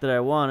effect that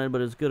I wanted,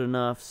 but it's good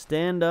enough.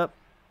 Stand up.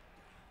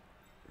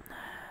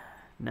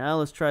 Now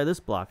let's try this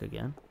block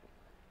again.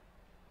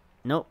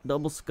 Nope,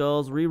 double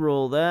skulls.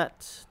 Reroll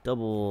that.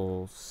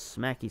 Double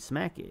smacky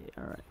smacky.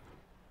 All right.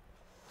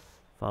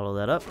 Follow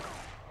that up.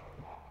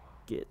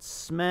 Get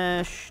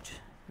smashed.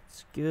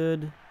 That's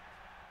good.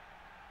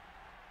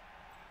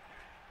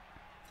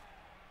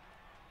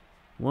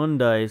 1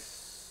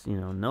 dice. You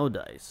know, no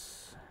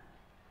dice.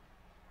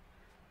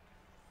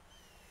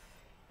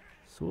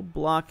 So we'll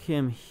block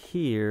him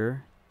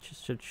here.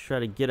 Just to try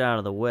to get out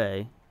of the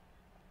way.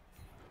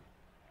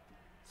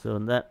 So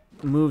that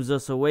moves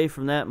us away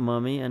from that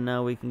mummy, and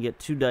now we can get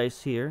 2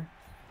 dice here.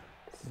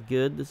 This is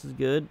good. This is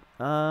good.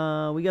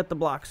 We got the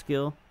block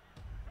skill.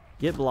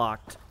 Get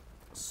blocked.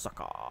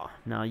 Sucker.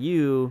 Now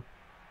you,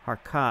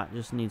 Harkat,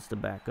 just needs to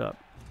back up.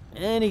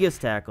 And he gets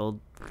tackled.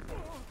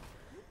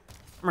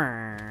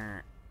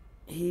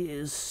 He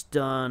is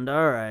stunned.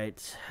 All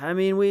right. I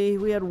mean,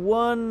 we had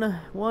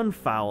one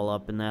foul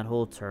up in that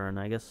whole turn.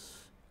 I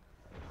guess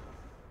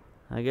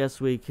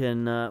we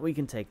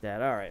can take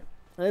that. All right.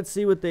 Let's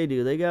see what they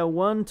do. They got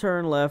 1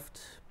 turn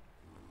left.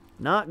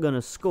 Not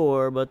gonna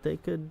score, but they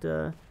could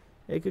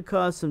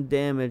cause some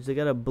damage. They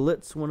gotta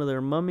blitz one of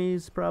their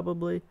mummies,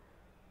 probably.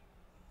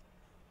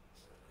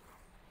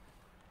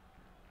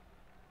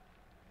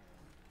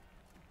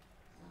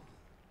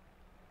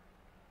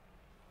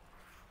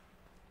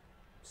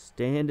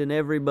 Standing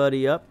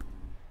everybody up.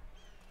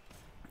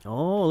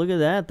 Oh, look at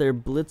that. They're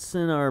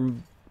blitzing our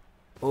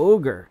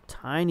ogre.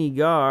 Tiny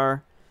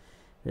Gar.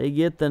 They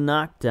get the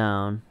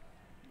knockdown.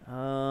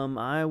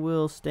 I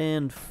will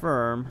stand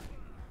firm.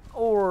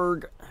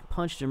 Org.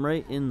 Punched him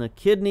right in the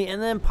kidney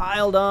and then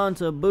piled on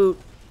to boot.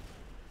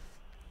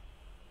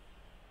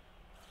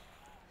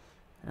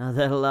 Now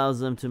that allows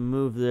them to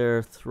move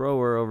their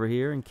thrower over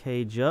here and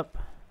cage up.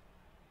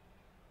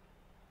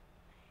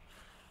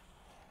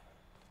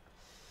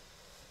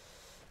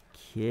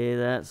 Okay,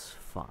 that's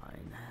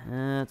fine.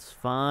 That's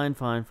fine.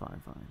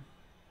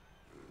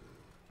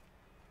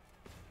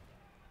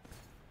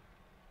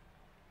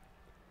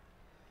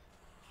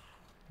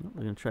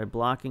 We're going to try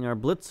blocking our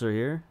blitzer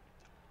here.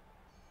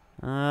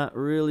 Not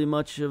really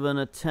much of an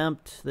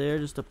attempt there,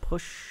 just a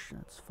push.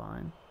 That's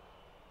fine.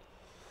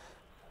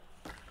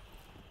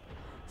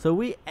 So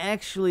we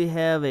actually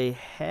have a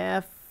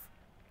half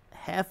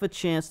a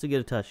chance to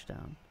get a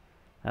touchdown.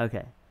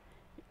 Okay.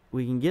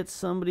 We can get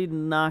somebody to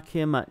knock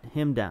him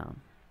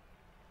down.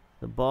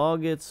 The ball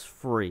gets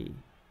free.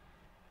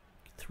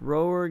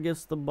 Thrower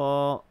gets the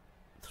ball,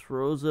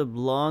 throws a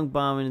long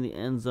bomb into the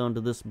end zone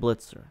to this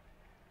blitzer.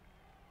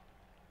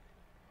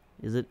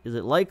 Is it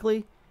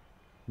likely?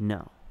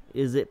 No.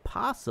 Is it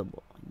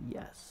possible?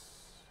 Yes.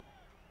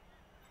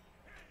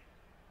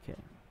 Okay.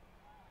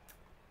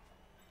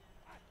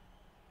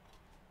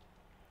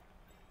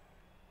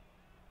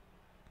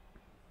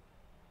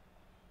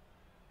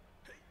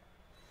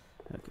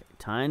 Okay,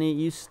 Tiny,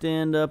 you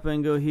stand up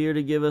and go here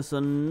to give us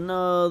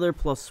another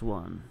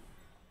 +1.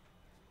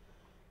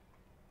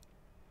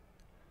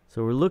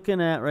 So we're looking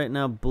at right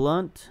now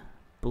Blunt,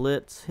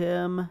 blitz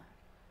him.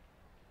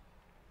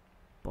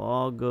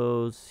 Ball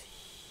goes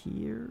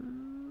here.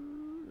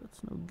 That's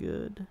no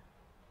good.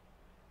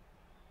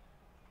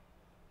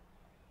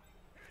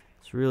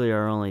 It's really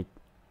our only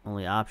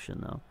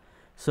option though.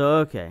 So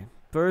okay,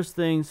 first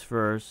things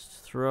first,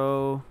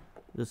 throw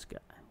this guy.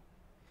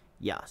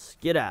 Yes,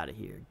 get out of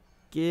here.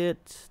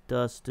 Get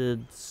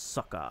dusted,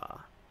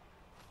 sucker.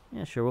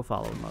 Yeah, sure, we'll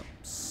follow him up.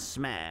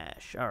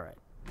 Smash. All right.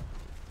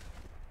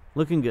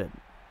 Looking good.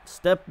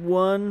 Step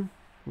 1,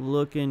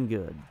 looking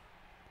good.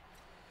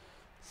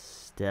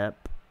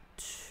 Step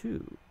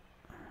 2.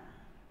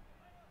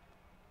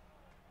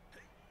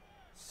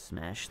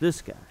 Smash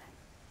this guy.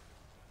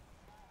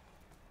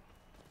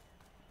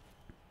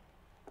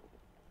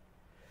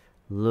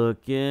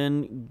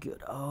 Looking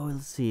good. Oh,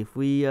 let's see if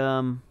we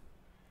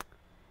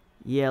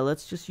yeah,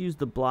 let's just use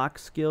the block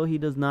skill. He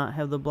does not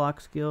have the block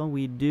skill.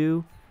 We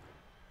do.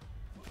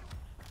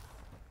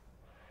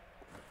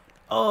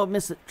 Oh,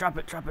 miss it. Drop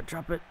it, drop it,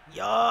 drop it.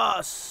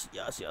 Yes.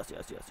 Yes, yes,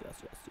 yes, yes, yes,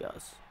 yes,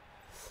 yes.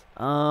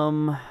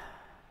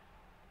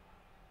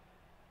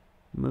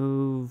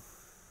 Move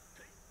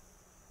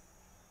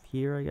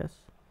here, I guess.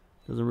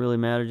 Doesn't really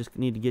matter. Just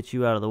need to get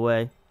you out of the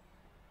way.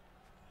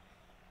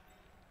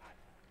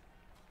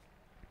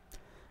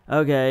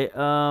 Okay,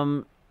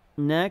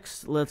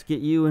 next, let's get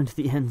you into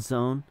the end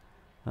zone.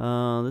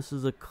 This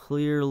is a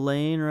clear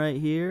lane right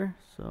here,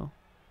 so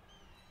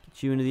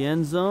get you into the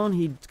end zone.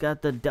 He's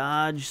got the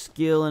dodge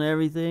skill and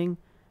everything.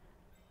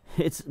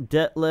 It's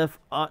Detlef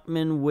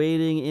Ottman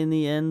waiting in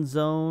the end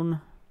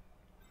zone.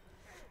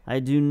 I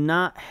do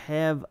not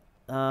have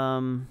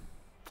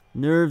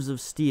nerves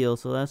of steel,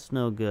 so that's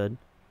no good.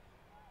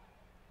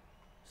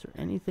 Is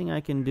there anything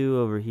I can do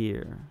over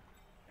here?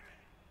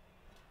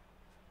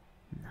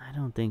 I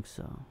don't think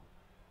so.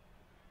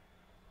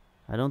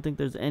 I don't think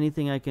there's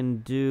anything I can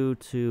do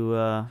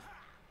to,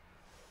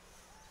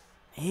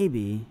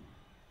 maybe.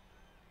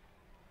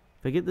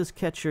 If I get this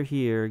catcher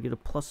here, get a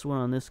 +1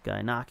 on this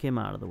guy, knock him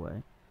out of the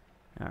way.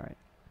 Alright.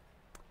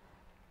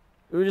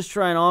 We're just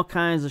trying all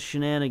kinds of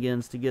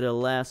shenanigans to get a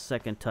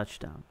last-second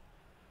touchdown.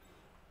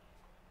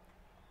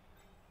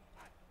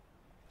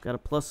 Got a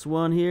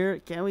 +1 here.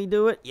 Can we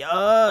do it?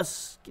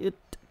 Yes! Get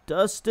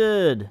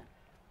dusted.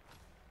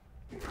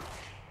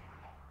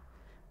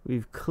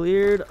 We've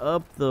cleared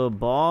up the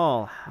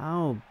ball.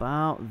 How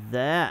about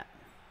that?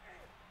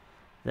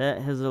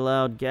 That has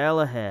allowed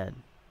Galahad.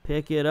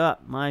 Pick it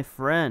up, my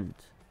friend.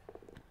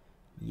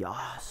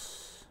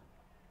 Yes.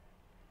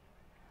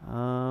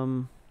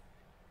 Do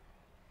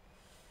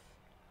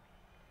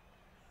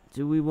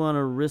we want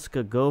to risk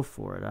a go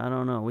for it? I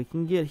don't know. We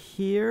can get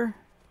here.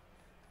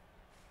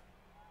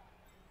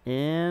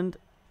 And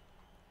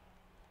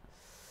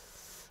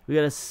we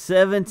got a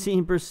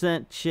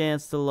 17%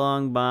 chance to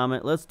long bomb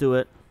it. Let's do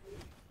it.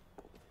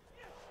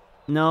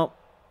 Nope.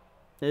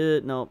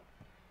 Nope.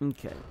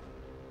 Okay.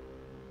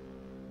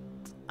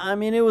 I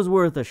mean, it was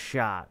worth a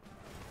shot.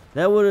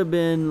 That would have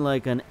been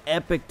like an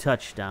epic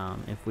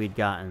touchdown if we'd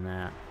gotten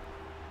that.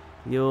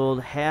 The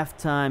old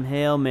halftime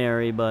Hail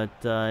Mary, but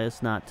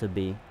it's not to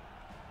be.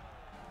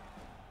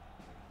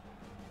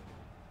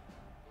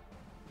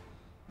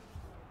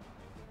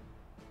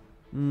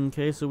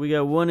 Okay, so we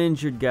got one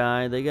injured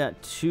guy. They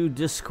got 2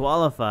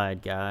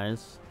 disqualified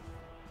guys.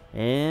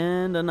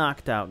 And a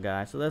knocked out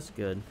guy, so that's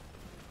good.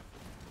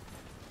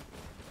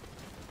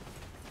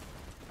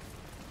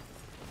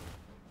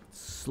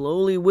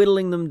 Slowly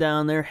whittling them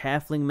down there.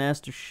 Halfling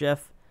Master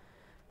Chef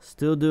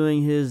still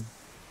doing his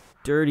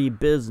dirty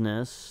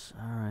business.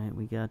 Alright,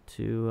 we got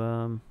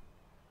to...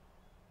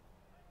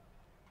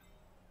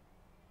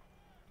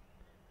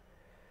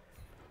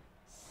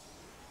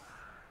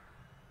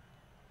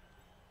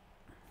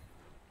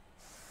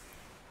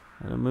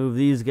 Gotta move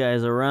these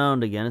guys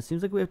around again. It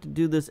seems like we have to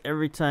do this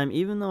every time,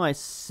 even though I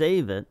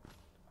save it.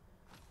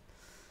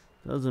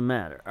 Doesn't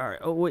matter. Alright,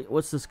 oh wait,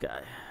 what's this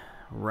guy?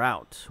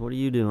 Route. What are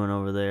you doing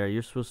over there?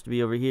 You're supposed to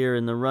be over here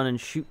in the run and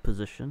shoot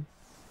position.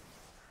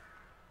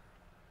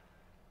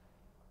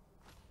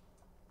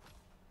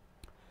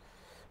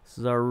 This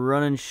is our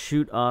run and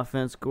shoot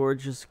offense.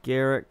 Gorgeous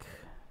Garrick.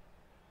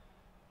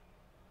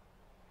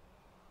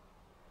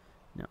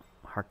 No,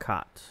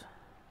 Harkat.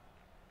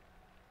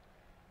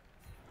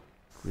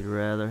 We'd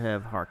rather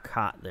have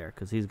Harkat there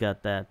because he's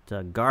got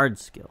that guard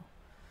skill.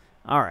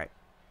 Alright.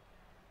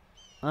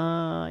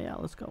 Yeah,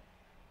 let's go.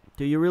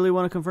 Do you really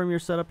want to confirm your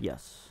setup?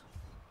 Yes.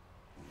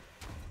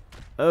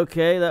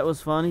 Okay, that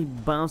was fun. He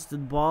bounced the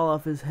ball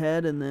off his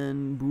head and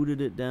then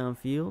booted it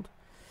downfield.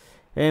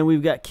 And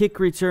we've got kick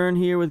return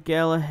here with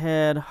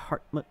Galahad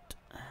Hartmut.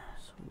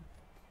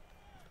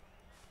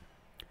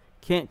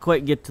 Can't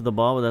quite get to the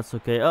ball, but that's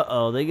okay.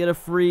 Uh-oh, they get a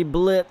free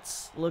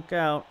blitz. Look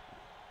out.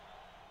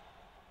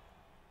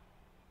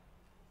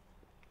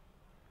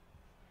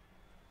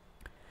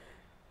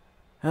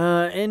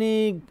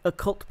 Any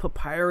Occult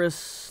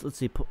Papyrus, let's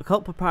see,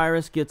 Occult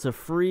Papyrus gets a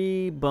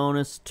free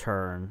bonus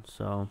turn.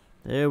 So,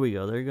 there we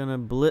go. They're going to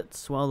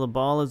blitz while the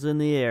ball is in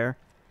the air.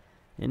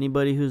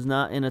 Anybody who's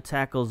not in a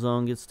tackle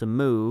zone gets to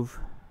move.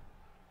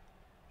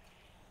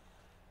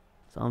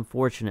 It's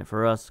unfortunate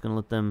for us. Going to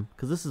let them,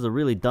 because this is a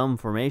really dumb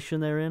formation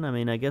they're in. I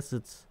mean, I guess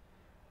it's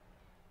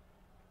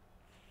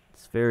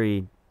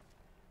very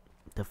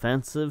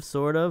defensive,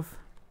 sort of.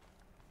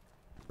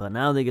 But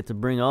now they get to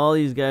bring all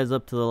these guys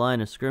up to the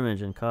line of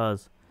scrimmage and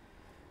cause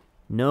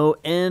no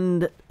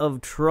end of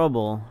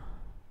trouble.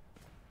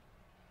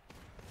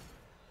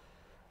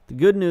 The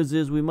good news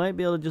is we might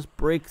be able to just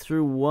break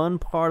through one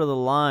part of the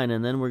line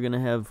and then we're going to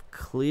have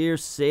clear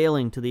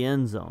sailing to the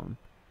end zone.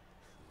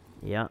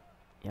 Yeah.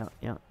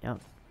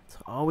 So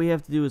all we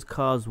have to do is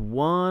cause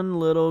one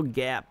little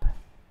gap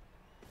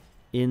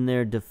in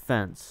their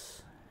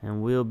defense.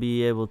 And we'll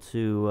be able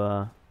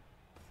to...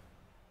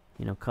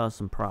 cause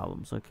some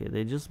problems. Okay,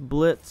 they just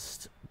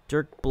blitzed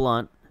Dirk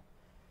Blunt.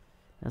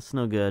 That's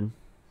no good.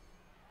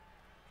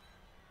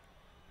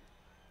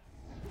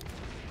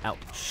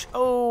 Ouch.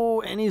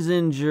 Oh, and he's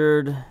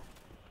injured.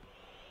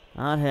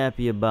 Not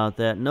happy about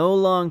that. No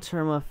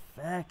long-term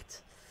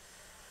effect.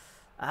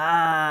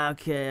 Ah,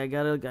 okay, I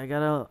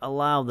gotta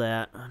allow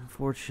that,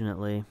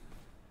 unfortunately.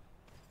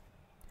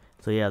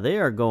 So yeah, they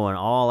are going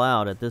all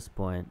out at this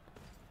point.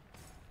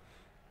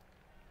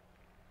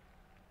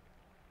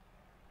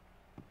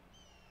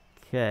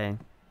 Okay.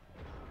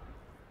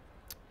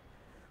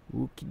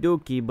 Okie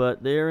dokie,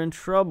 but they're in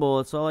trouble,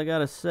 that's all I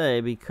gotta say,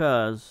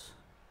 because...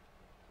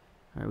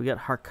 Alright, we got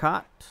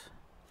Harkat.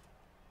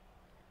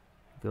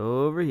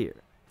 Go over here.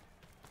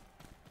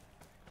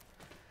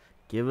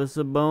 Give us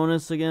a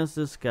bonus against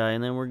this guy,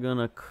 and then we're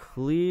gonna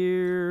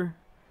clear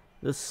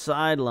the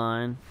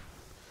sideline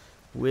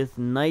with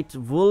Night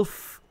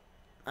Wolf.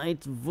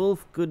 Night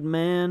Wolf, good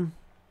man.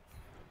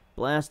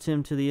 Blast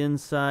him to the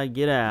inside.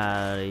 Get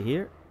out of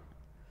here.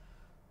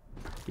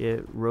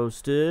 Get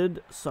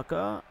roasted,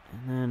 sucker.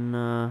 And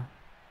then,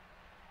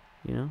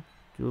 you know,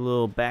 do a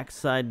little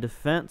backside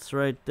defense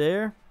right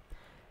there.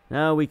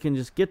 Now we can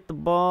just get the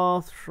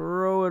ball,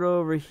 throw it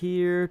over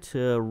here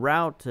to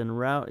Route, and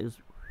Route is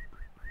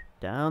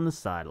down the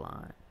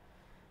sideline.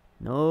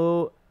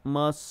 No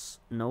muss,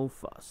 no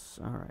fuss.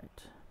 All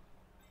right.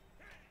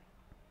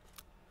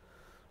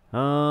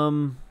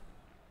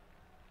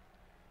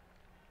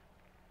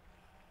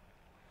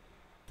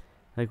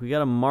 Like, we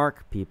gotta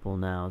mark people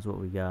now is what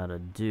we gotta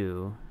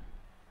do.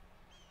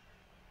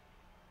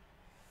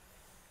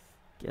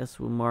 Guess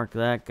we'll mark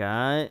that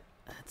guy.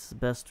 That's the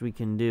best we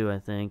can do, I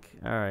think.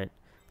 Alright.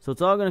 So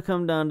it's all gonna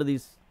come down to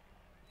these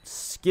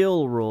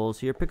skill rolls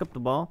here. Pick up the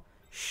ball.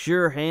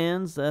 Sure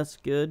hands, that's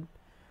good.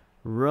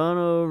 Run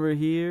over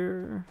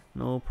here.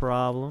 No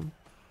problem.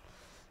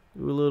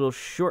 Do a little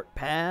short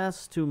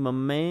pass to my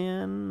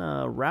man.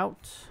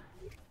 Route.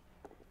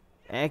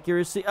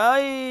 Accuracy.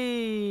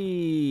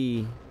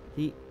 Aye!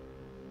 The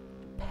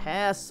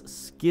pass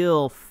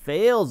skill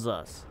fails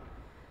us.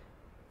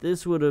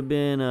 This would have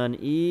been an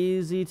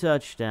easy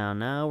touchdown.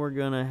 Now we're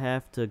going to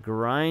have to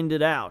grind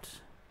it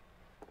out.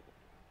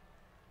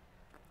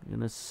 Going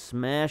to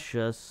smash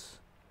us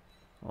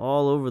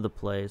all over the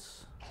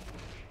place.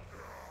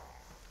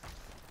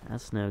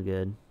 That's no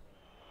good.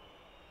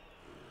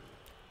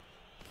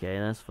 Okay,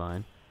 that's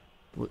fine.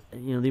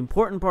 You know, the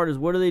important part is,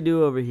 what do they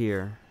do over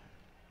here?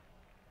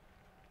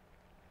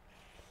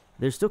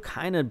 They're still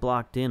kind of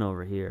blocked in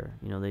over here.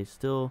 You know, they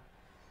still...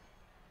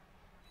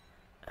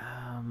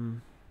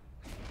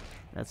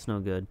 that's no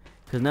good.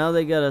 Because now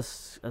they got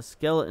a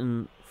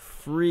skeleton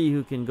free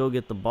who can go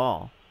get the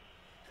ball.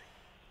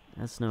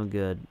 That's no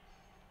good.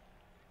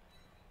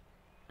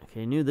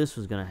 Okay, I knew this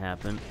was going to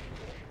happen.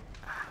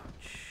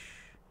 Ouch.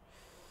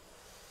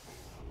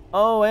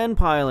 Oh, and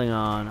piling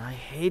on. I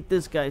hate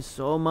this guy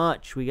so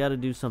much. We got to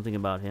do something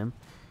about him.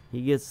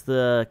 He gets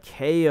the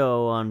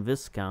KO on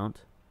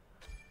Viscount.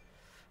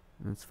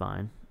 That's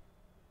fine.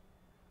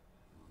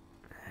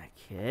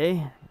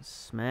 Okay.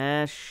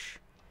 Smash.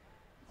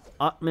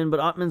 Ottman, but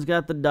Ottman's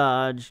got the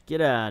dodge.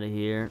 Get out of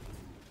here.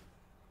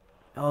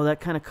 Oh, that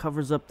kind of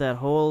covers up that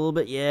hole a little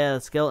bit. Yeah,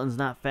 the skeleton's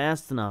not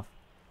fast enough.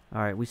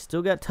 Alright, we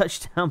still got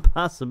touchdown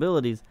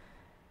possibilities.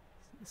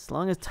 As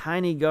long as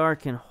Tiny Gar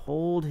can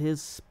hold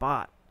his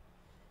spot.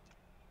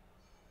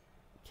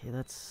 Okay,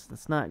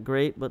 that's not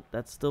great, but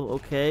that's still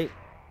okay.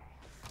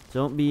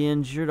 Don't be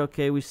injured.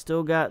 Okay, we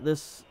still got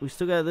this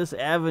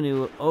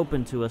avenue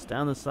open to us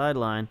down the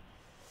sideline.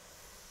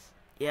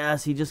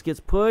 Yes, he just gets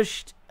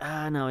pushed.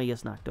 Ah, no, he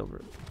gets knocked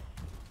over.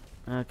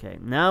 Okay,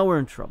 now we're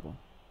in trouble.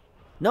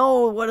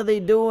 No, what are they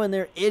doing?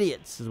 They're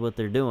idiots is what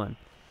they're doing.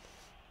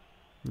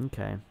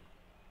 Okay.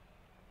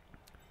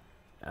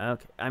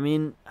 Okay, I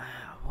mean,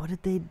 what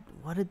did they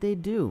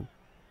do?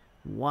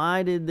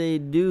 Why did they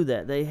do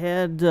that? They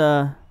had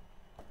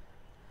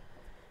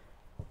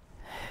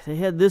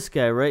this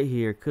guy right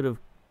here. Could have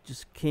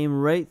just came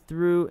right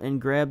through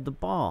and grabbed the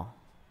ball.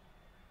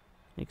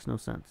 Makes no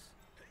sense.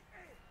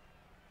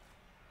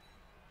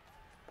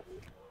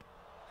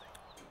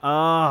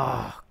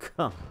 Oh,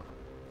 come.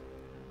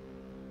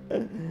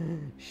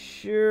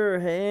 Sure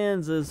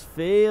hands has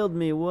failed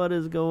me. What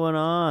is going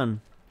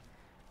on?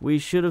 We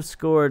should have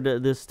scored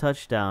this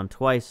touchdown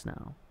twice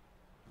now.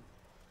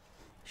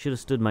 Should have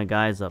stood my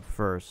guys up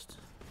first.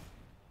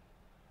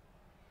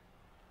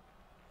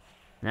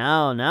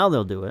 Now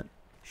they'll do it.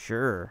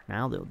 Sure,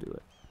 now they'll do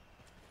it.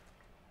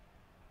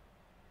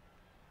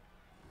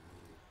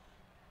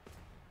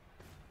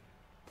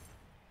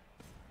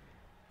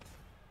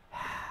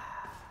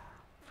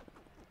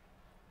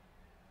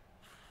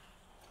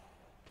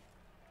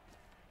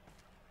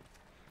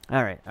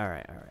 All right.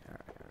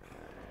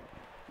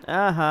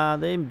 Aha,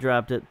 they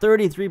dropped it.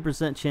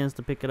 33% chance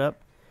to pick it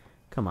up.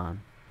 Come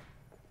on.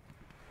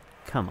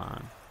 Come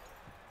on.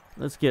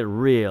 Let's get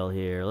real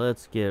here.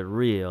 Let's get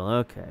real.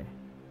 Okay.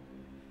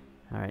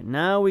 All right,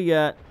 now we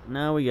got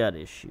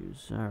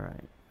issues. All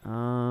right.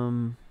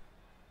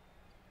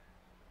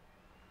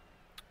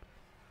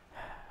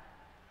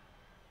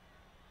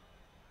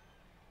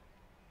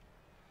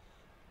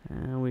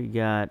 Now we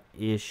got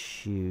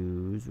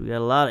issues. We got a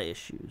lot of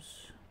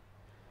issues.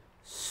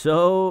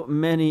 So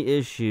many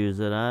issues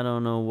that I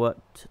don't know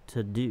what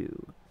to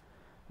do.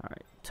 All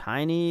right,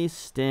 Tiny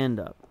stand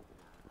up.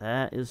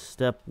 That is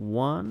step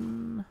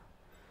 1.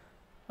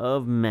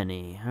 of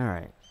many. All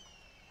right.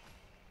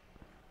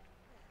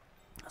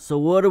 So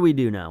what do we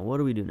do now? What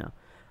do we do now?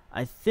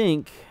 I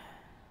think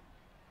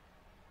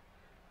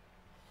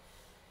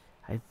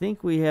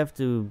we have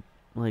to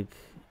like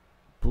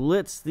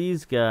blitz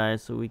these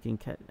guys so we can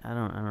catch. I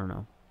don't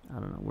know.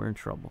 We're in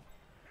trouble.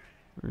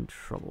 We're in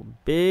trouble.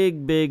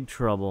 Big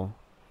trouble.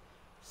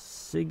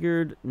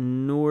 Sigurd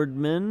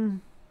Nordman.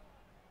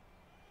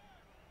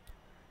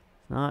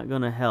 Not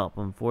gonna help,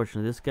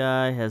 unfortunately. This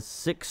guy has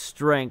 6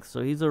 strength,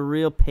 so he's a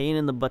real pain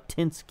in the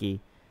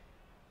buttinsky.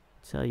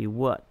 Tell you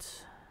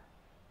what.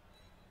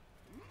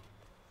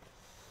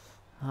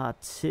 I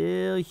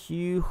tell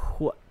you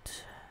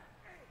what.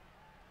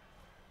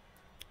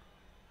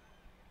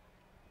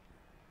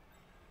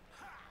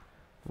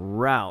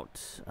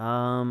 Route.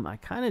 I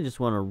kind of just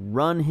want to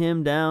run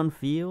him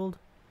downfield.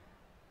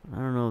 I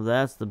don't know if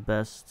that's the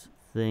best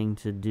thing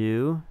to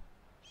do.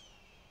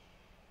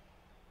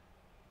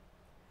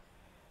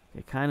 I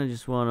kind of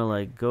just want to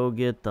like go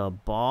get the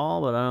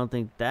ball, but I don't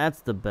think that's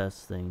the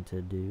best thing to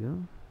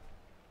do.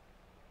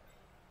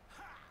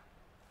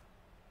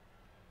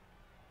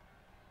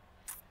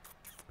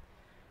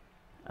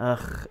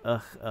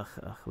 Ugh.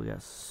 We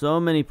got so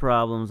many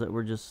problems that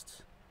we're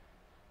just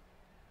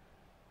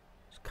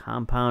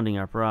compounding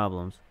our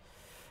problems.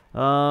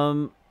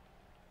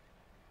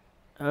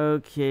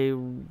 Okay.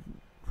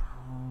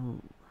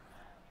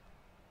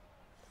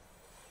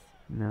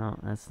 No,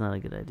 that's not a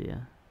good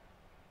idea.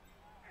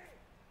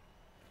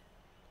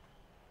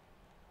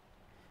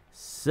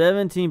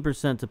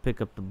 17% to pick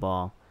up the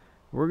ball.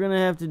 We're going to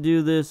have to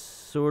do this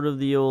sort of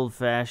the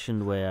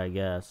old-fashioned way, I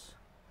guess.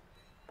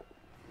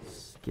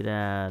 Let's get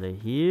out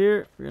of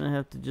here. We're going to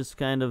have to just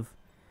kind of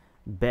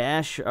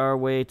bash our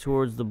way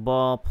towards the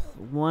ball.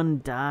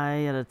 1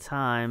 die at a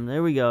time.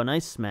 There we go.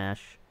 Nice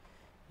smash.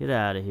 Get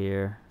out of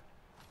here.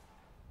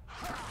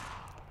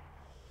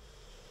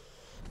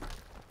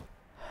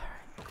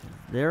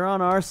 They're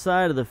on our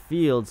side of the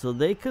field, so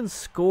they can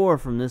score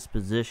from this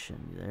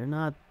position. They're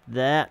not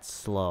that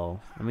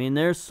slow. I mean,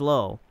 they're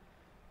slow.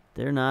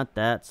 They're not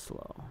that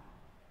slow.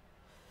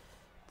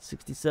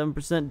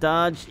 67%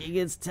 dodge. He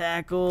gets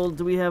tackled.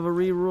 Do we have a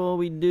reroll?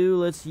 We do.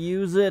 Let's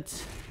use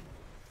it.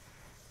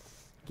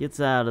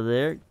 Gets out of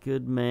there.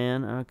 Good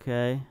man.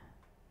 Okay.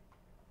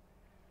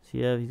 So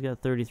yeah, he's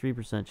got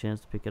 33%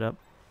 chance to pick it up.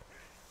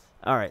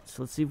 All right,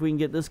 so let's see if we can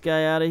get this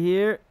guy out of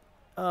here.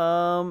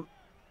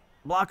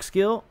 Block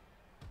skill.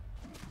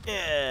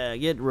 Yeah,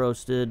 get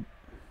roasted.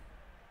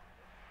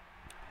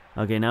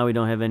 Okay, now we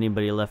don't have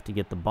anybody left to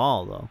get the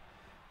ball, though.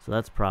 So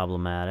that's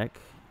problematic.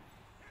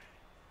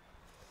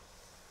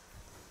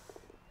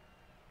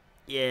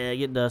 Yeah,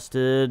 get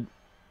dusted.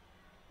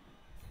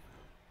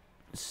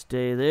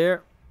 Stay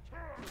there.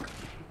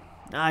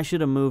 I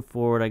should have moved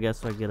forward. I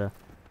guess I get a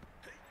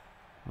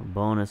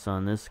bonus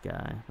on this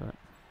guy. But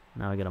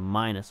now I get a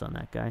minus on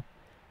that guy.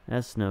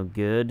 That's no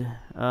good.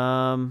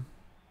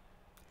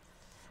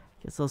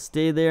 Guess I'll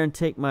stay there and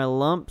take my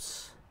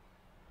lumps.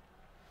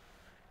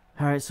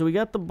 Alright, so we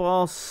got the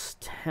ball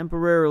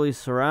temporarily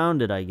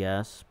surrounded, I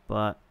guess,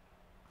 but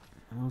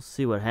we'll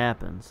see what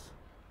happens.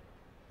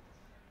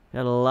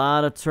 Got a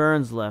lot of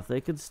turns left.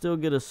 They could still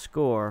get a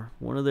score.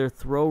 One of their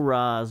throw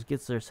Ras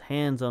gets their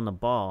hands on the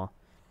ball.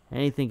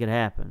 Anything could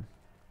happen.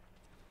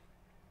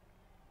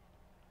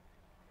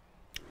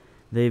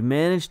 They've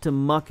managed to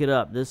muck it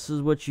up. This is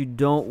what you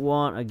don't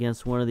want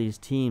against one of these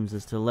teams,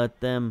 is to let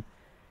them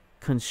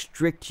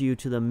constrict you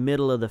to the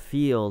middle of the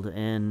field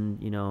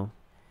and, you know,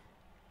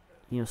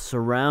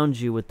 surround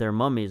you with their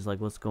mummies like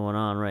what's going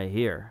on right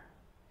here.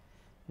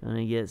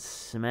 Gonna get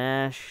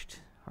smashed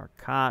or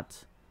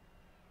caught.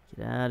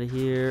 Get out of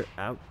here.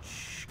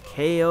 Ouch.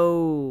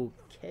 KO.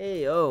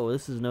 KO.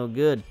 This is no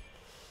good.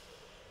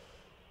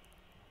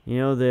 You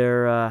know,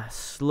 they're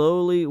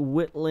slowly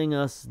whittling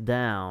us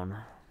down.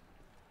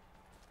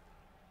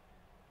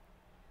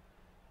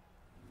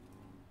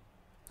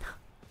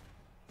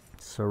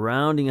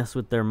 Surrounding us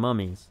with their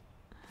mummies.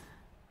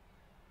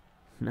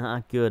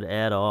 Not good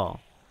at all.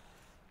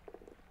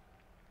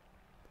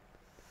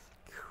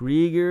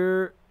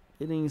 Krieger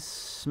getting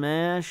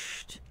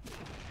smashed.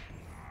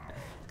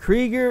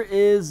 Krieger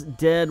is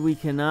dead. We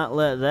cannot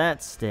let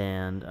that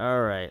stand.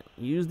 Alright.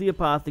 Use the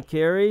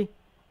apothecary.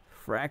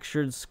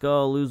 Fractured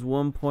skull. Lose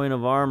 1 point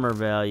of armor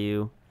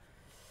value.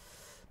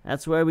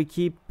 That's why we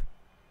keep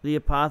the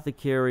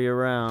apothecary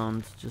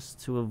around.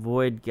 Just to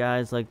avoid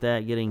guys like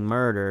that getting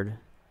murdered.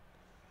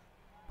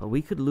 But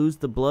we could lose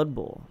the Blood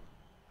Bowl.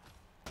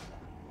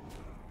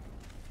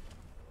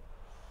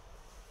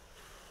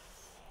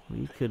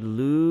 We could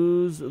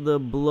lose the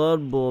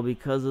Blood Bowl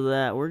because of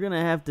that. We're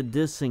gonna have to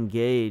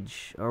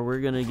disengage, or we're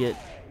gonna get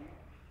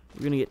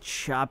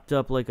chopped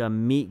up like a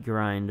meat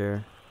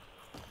grinder.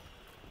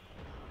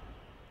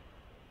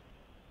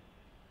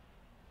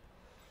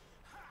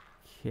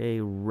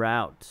 Okay,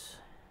 route.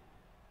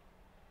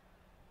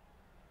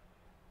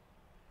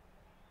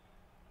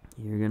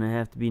 You're going to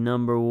have to be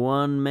number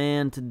 1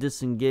 man to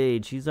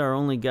disengage. He's our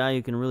only guy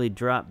who can really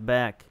drop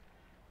back.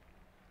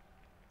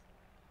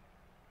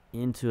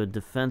 into a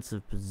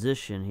defensive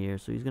position here.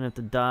 So he's going to have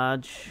to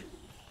dodge.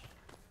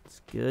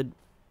 That's good.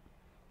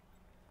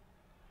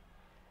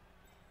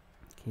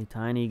 Okay,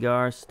 Tiny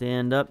Gar,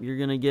 stand up. You're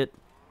going to get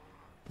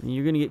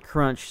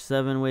crunched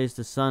 7 ways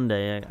to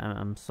Sunday.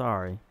 I'm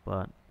sorry,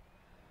 but...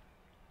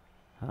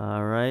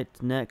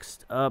 Alright,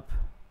 next up,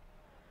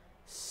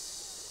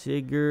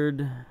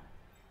 Sigurd.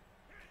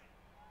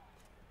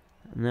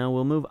 Now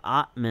we'll move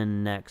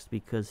Atman next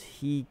because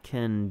he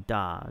can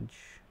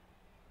dodge.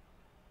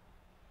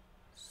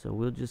 So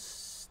we'll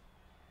just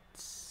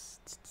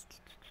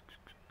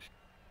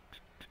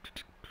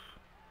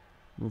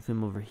move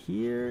him over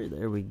here.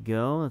 There we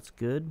go. That's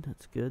good.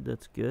 That's good.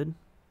 That's good.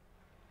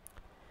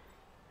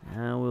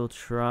 Now we'll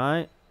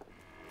try.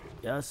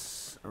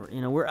 Yes,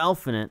 you know, we're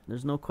elfing it.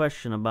 There's no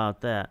question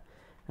about that.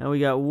 Now we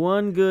got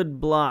one good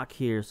block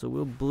here, so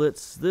we'll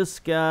blitz this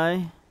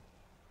guy.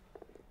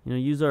 You know,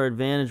 use our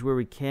advantage where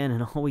we can,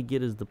 and all we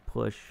get is the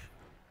push.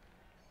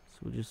 So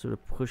we'll just sort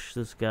of push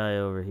this guy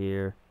over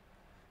here.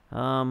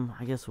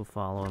 I guess we'll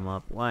follow him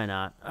up. Why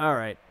not? All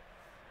right.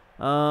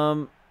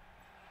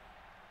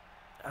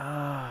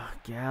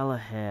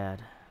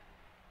 Galahad.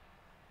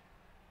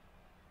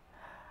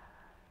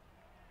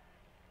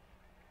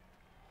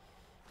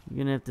 You're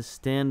going to have to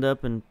stand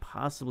up and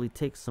possibly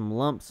take some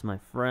lumps, my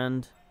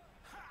friend.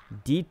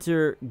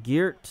 Dieter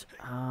Geert.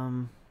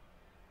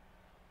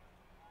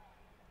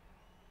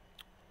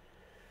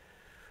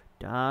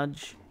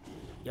 Dodge.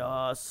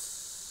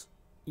 Yes.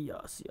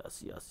 Yes,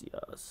 yes, yes,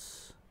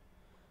 yes.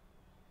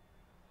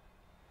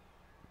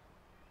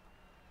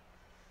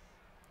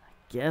 I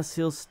guess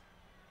he'll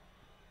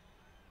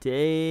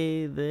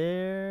stay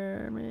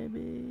there,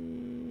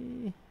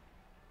 maybe.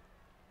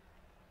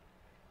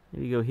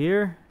 Maybe go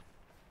here.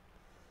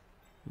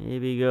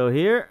 Maybe go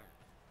here.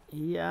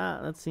 Yeah,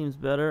 that seems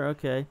better.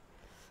 Okay.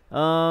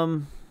 Yeah.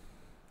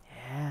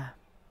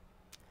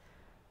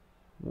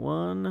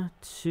 1,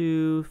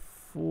 2,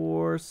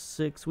 4,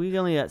 6. We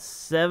only got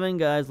 7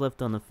 guys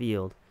left on the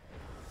field.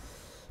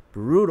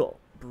 Brutal.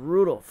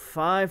 Brutal.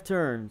 5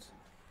 turns.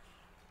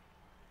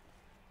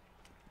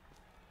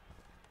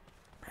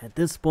 At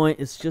this point,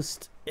 it's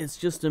just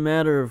a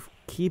matter of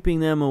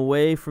keeping them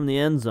away from the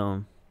end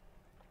zone.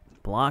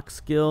 Block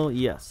skill,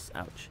 yes.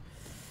 Ouch.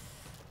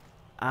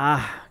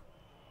 Ah,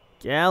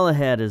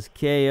 Galahad is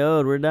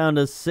KO'd. We're down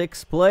to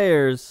 6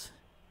 players.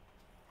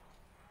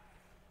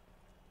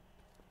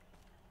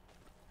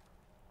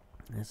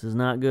 This is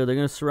not good. They're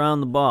going to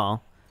surround the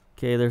ball.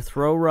 Okay, their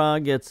throw raw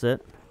gets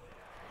it.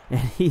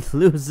 And he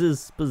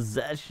loses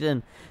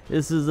possession.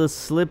 This is a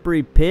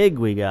slippery pig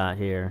we got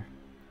here.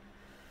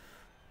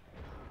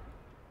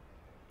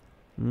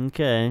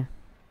 Okay.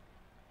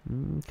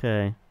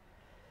 Okay.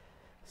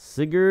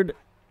 Sigurd.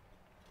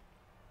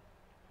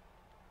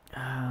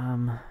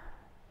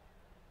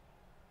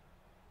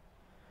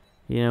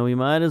 You know, we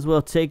might as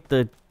well take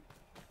the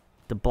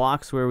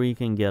blocks where we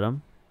can get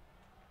them.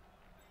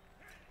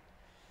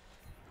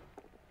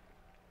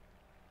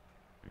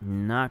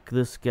 Knock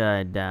this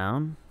guy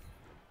down.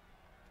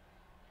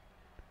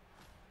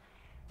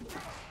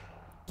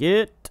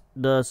 Get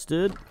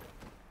dusted.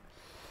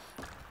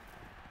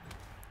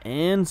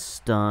 And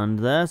stunned.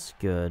 That's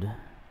good.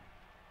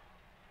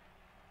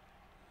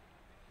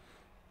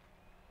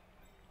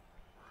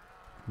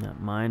 Got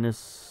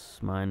minus.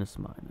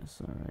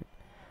 Alright.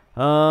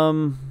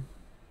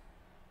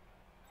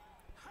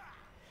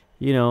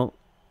 You know,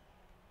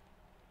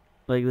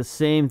 like the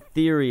same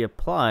theory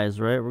applies,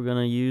 right? We're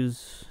gonna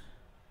use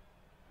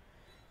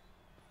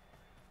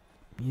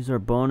our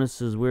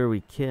bonuses where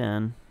we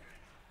can.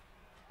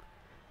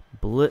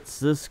 Blitz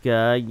this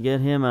guy,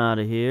 get him out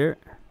of here.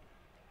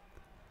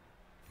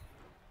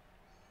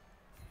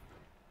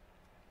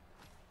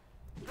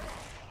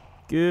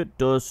 Get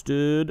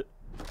dusted.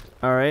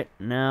 Alright,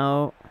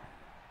 now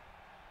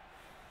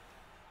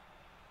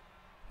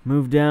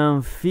move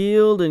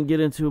downfield and get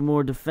into a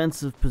more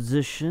defensive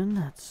position.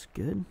 That's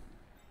good.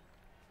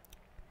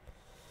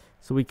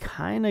 So we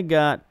kind of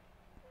got,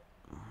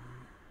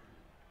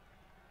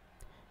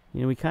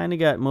 you know, we kind of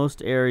got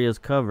most areas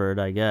covered,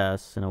 I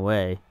guess, in a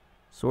way.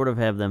 Sort of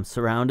have them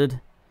surrounded.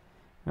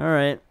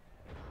 Alright.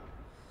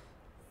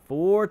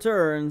 4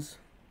 turns.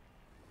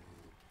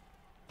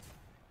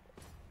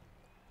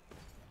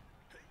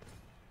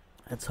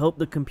 Let's hope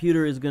the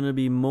computer is going to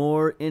be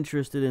more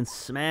interested in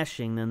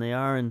smashing than they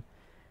are in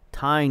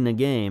tying the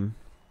game.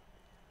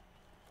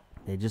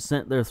 They just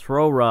sent their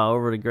throw raw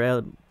over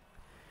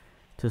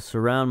to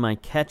surround my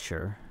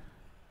catcher.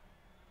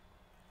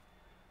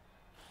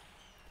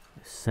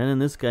 Sending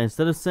this guy,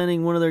 instead of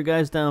sending one of their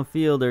guys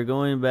downfield, they're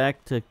going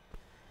back to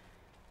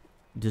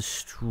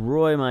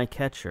destroy my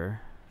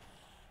catcher.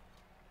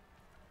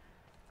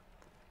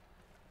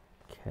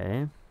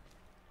 Okay.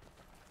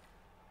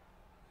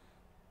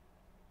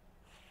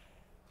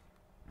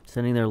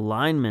 Sending their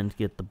lineman to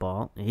get the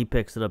ball. He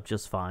picks it up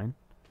just fine.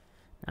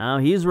 Now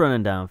he's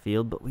running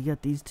downfield, but we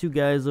got these 2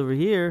 guys over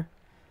here.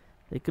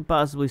 They could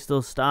possibly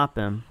still stop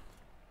him.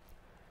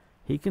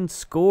 He can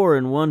score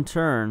in 1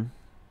 turn.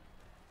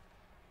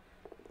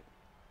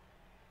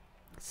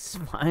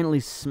 Finally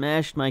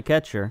smashed my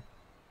catcher.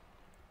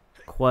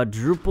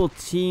 Quadruple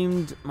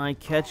teamed my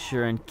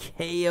catcher and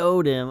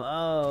KO'd him.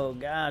 Oh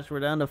gosh,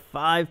 we're down to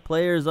 5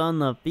 players on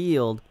the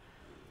field.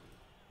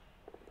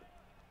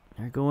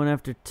 They're going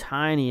after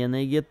Tiny and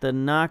they get the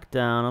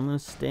knockdown. I'm going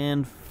to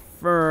stand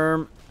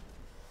firm.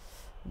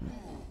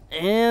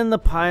 And the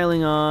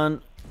piling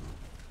on.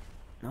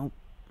 Nope.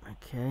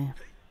 Okay.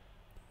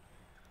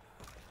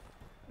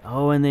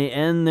 Oh, and they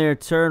end their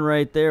turn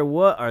right there.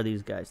 What are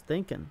these guys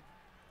thinking?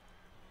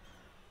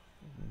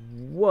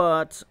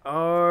 What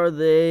are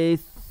they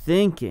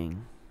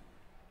thinking?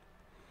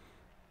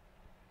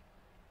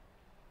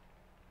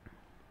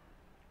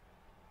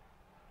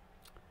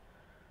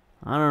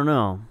 I don't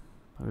know,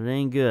 but it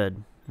ain't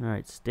good.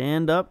 Alright,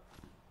 stand up.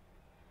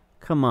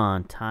 Come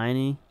on,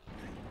 Tiny.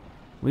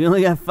 We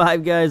only got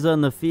 5 guys on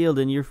the field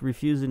and you're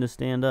refusing to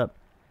stand up.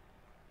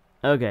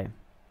 Okay.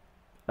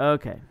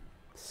 Okay.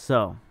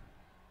 So,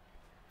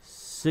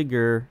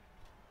 Sigurd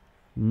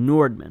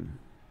Nordman.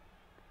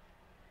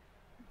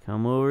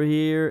 Come over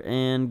here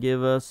and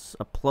give us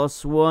a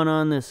 +1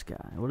 on this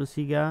guy. What does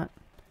he got?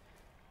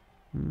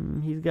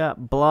 He's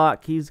got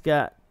block. He's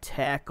got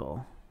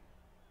tackle.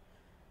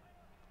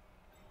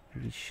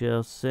 We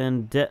shall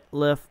send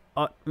Detlef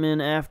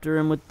Ottman after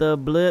him with the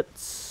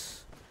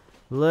blitz.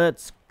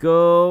 Let's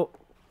go.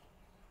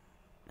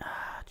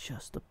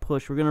 Just a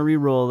push. We're going to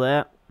re-roll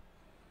that.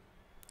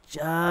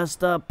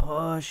 Just a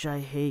push. I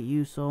hate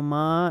you so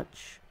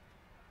much.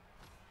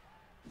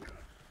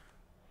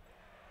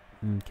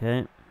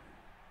 Okay.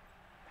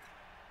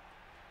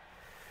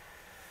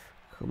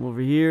 Come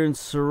over here and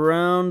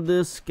surround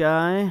this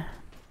guy.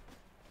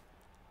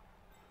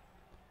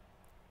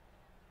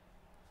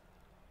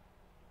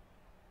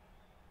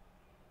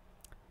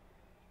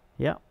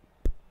 Yep.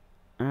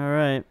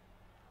 Alright.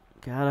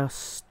 Gotta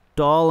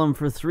stall him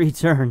for 3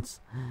 turns.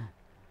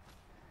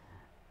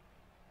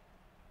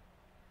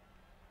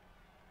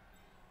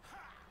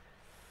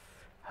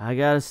 I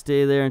gotta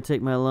stay there and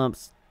take my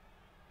lumps.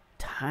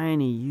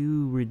 Tiny,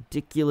 you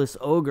ridiculous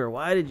ogre.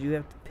 Why did you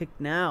have to pick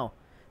now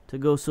to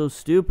go so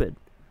stupid?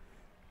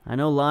 I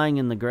know lying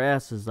in the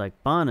grass is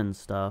like fun and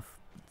stuff.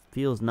 It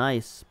feels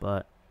nice,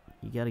 but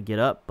you gotta get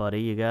up,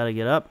 buddy. You gotta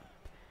get up.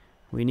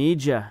 We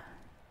need ya.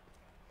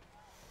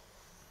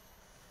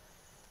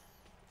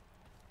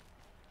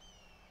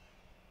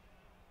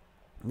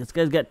 This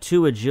guy's got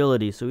 2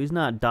 agility, so he's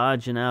not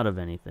dodging out of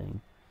anything.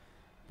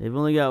 They've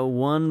only got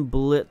 1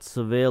 blitz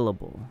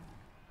available.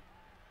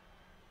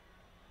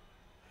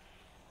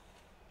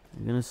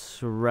 You're gonna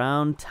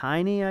surround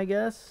Tiny, I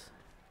guess?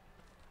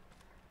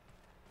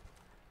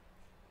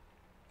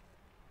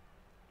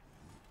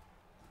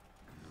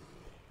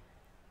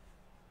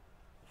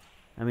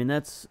 I mean,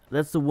 that's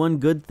the one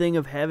good thing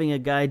of having a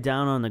guy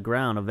down on the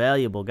ground, a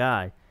valuable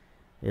guy,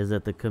 is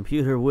that the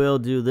computer will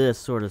do this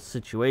sort of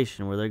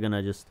situation where they're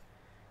gonna just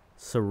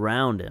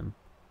surround him.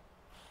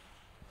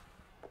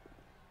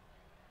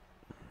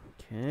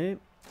 Okay.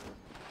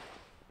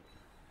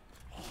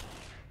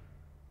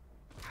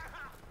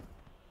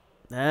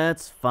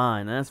 That's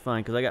fine. That's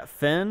fine, because I got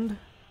fend.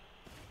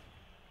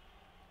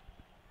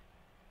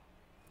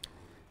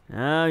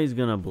 Now he's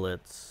going to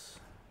blitz.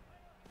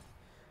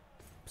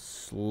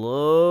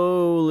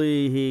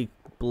 Slowly he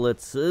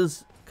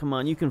blitzes. Come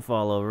on, you can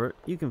fall over it.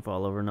 You can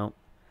fall over. No.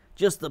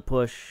 Just the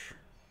push.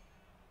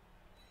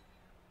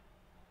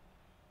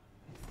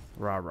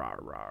 Rah, rah,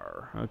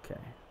 rah. Okay.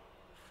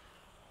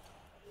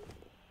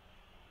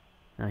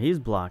 Now he's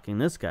blocking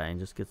this guy and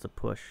just gets a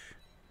push.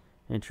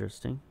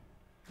 Interesting.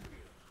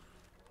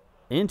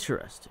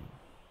 Interesting.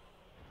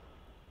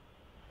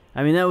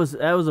 I mean, that was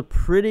a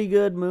pretty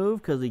good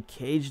move because he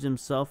caged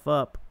himself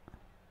up.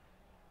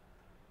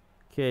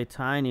 Okay,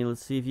 Tiny,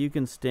 let's see if you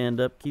can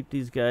stand up. Keep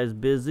these guys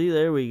busy.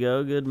 There we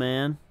go. Good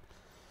man.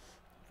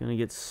 Gonna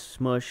get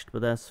smushed,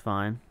 but that's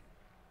fine.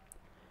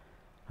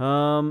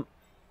 5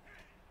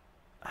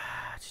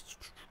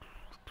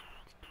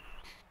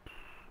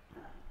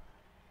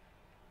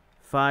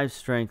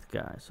 strength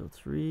guy. So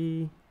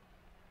 3.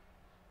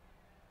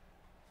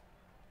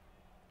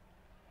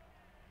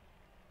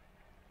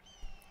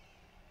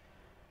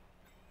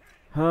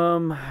 I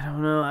don't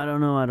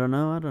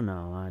know.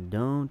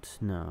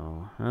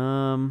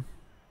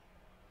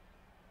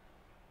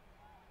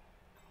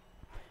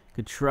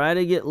 Could try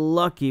to get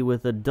lucky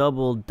with a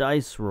double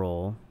dice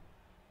roll.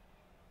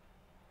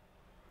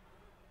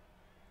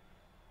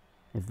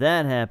 If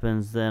that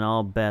happens, then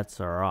all bets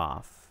are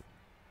off.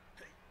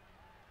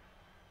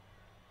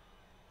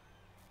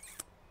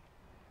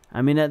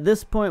 I mean, at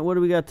this point, what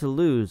do we got to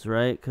lose,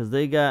 right? Because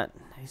they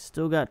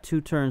still got 2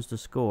 turns to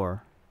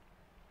score.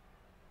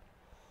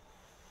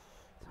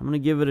 I'm going to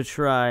give it a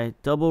try.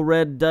 Double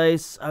red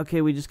dice.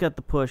 Okay, we just got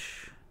the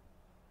push.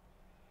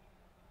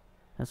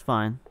 That's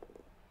fine.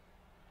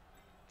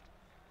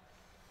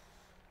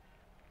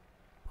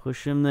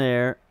 Push him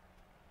there.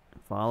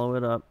 Follow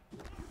it up.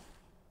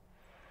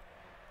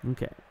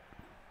 Okay.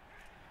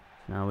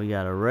 Now we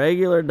got a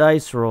regular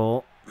dice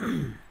roll.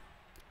 Can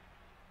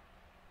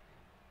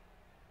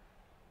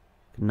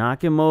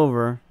Knock him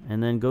over,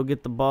 and then go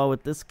get the ball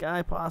with this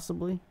guy,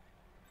 possibly.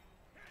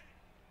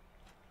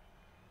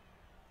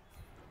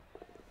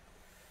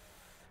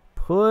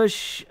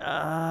 Push.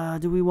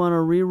 Do we want to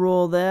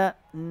re-roll that?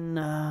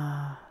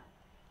 Nah.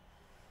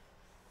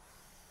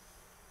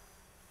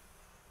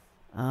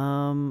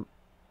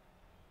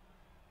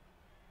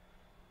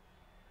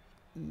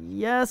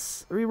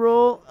 Yes,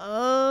 re-roll.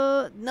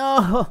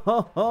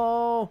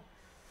 No.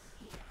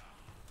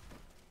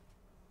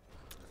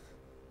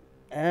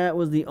 That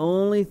was the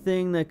only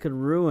thing that could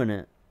ruin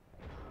it.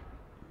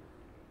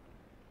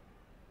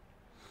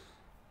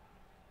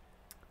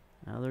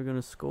 Now they're going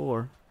to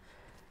score.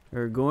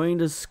 They're going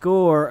to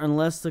score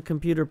unless the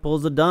computer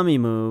pulls a dummy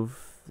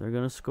move. They're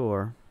going to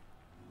score.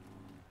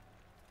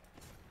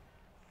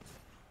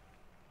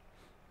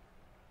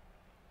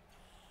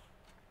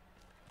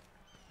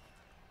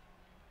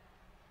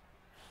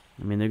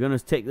 I mean, they're going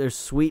to take their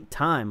sweet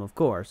time, of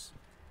course.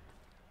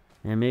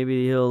 And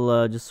maybe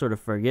he'll just sort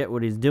of forget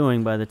what he's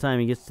doing by the time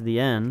he gets to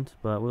the end.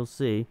 But we'll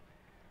see.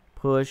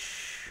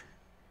 Push.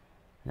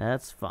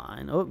 That's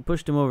fine. Oh,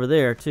 pushed him over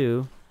there,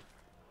 too.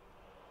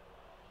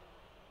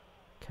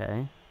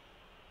 Okay.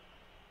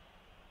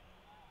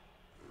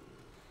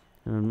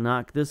 Gonna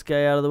knock this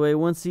guy out of the way.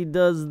 Once he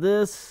does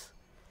this,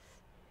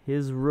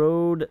 his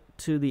road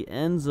to the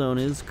end zone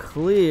is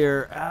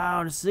clear.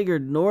 Ow,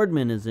 Sigurd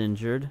Nordman is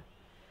injured.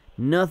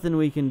 Nothing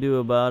we can do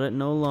about it.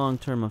 No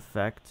long-term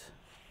effect.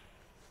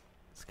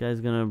 This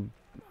guy's gonna,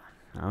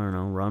 I don't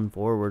know, run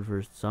forward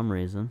for some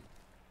reason.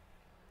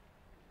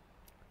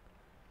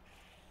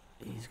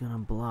 He's gonna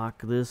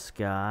block this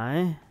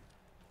guy.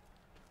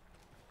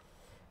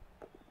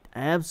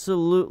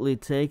 Absolutely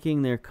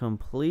taking their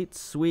complete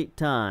sweet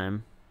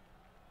time.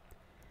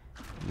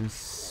 And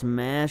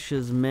smash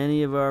as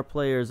many of our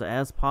players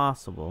as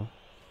possible.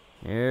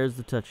 There's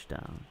the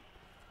touchdown.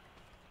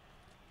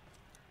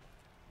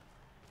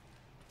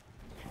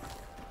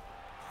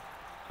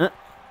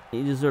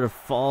 He just sort of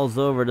falls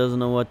over, doesn't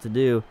know what to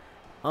do.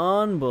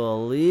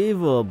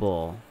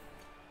 Unbelievable.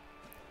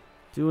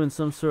 Doing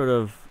some sort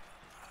of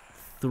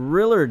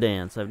thriller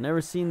dance. I've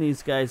never seen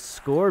these guys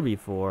score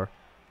before.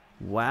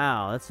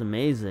 Wow, that's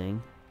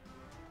amazing.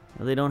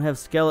 Well, they don't have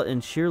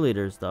skeleton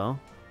cheerleaders, though.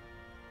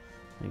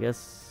 I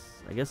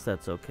guess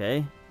that's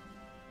okay.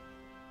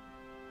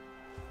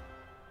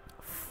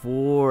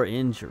 4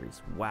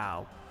 injuries.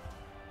 Wow.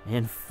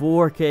 And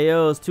 4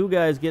 KOs. 2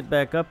 guys get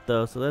back up,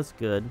 though, so that's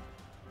good.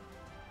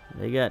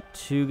 They got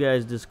 2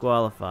 guys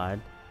disqualified.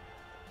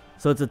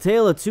 So it's a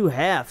tale of 2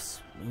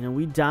 halves. You know,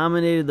 we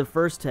dominated the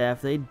first half.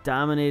 They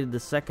dominated the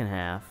second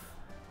half.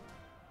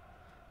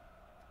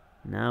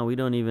 Now we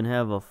don't even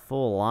have a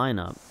full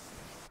lineup.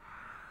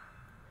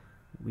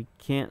 We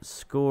can't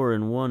score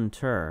in 1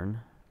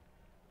 turn.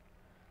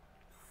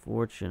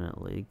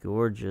 Fortunately.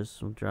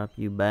 Gorgeous. We'll drop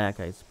you back,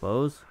 I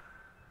suppose.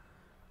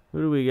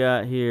 Who do we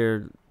got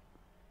here?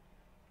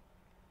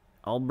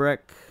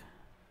 Albrecht.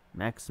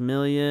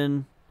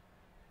 Maximilian.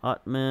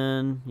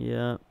 Ottman.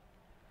 Yeah.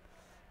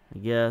 I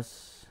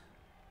guess.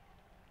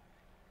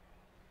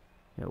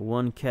 Got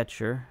 1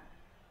 catcher.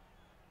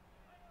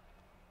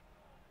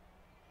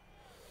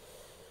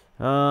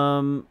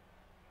 Yeah.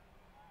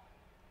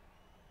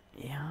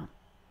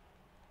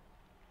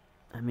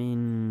 I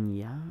mean,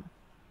 yeah.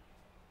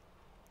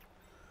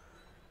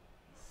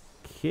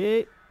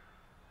 Okay.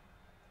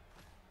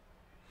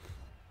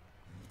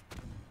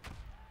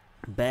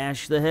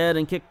 Bash the head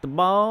and kick the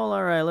ball.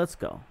 All right, let's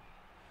go.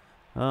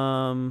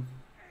 All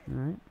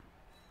right.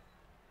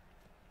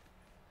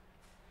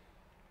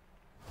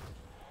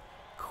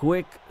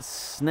 Quick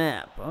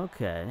snap.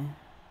 Okay.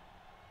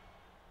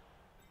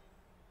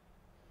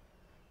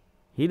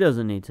 He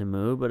doesn't need to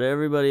move, but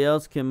everybody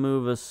else can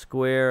move a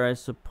square, I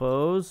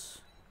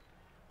suppose.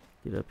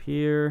 Get up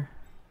here.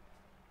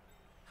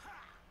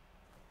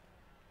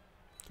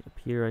 Get up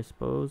here, I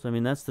suppose. I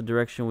mean, that's the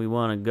direction we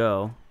want to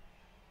go.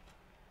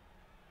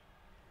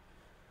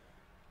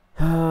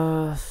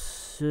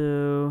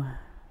 So.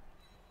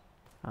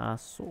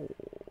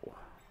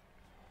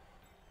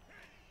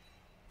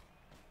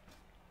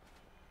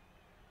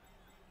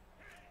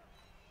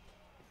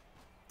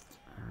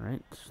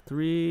 Alright,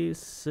 3,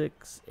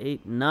 6,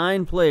 8,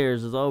 9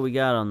 players is all we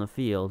got on the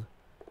field.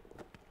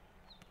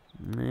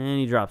 And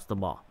he drops the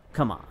ball.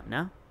 Come on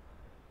now.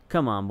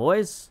 Come on,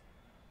 boys.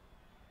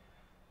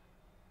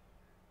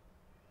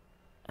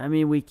 I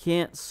mean, we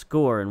can't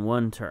score in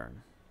 1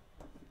 turn.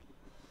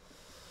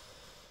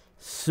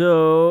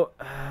 So,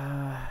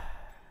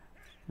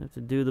 have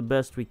to do the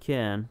best we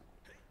can.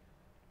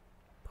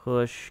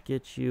 Push,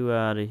 get you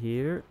out of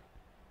here.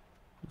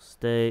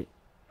 Stay.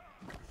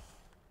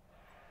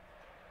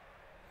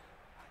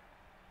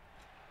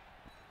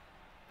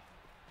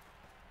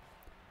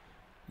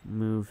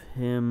 Move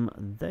him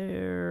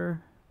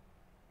there.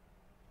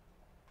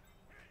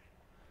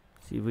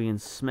 See if we can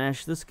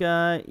smash this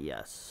guy.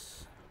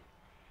 Yes.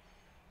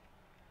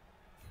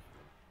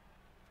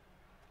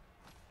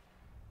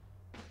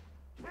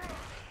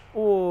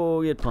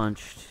 Oh, get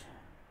punched.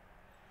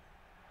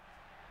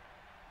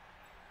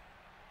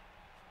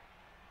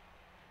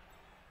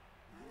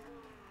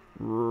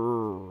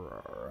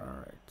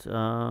 Alright,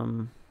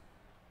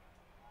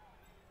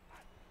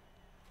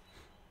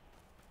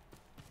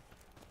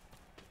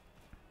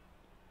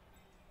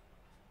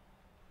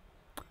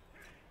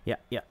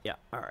 yeah.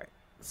 Alright.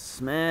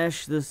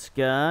 Smash this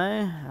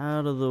guy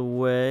out of the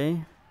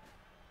way.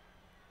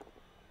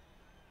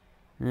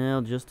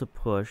 Well, just a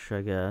push,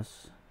 I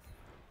guess.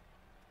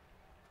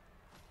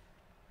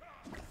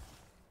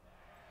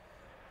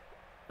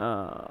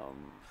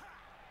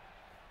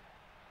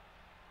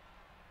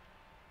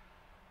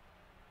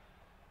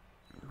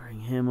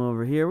 Bring him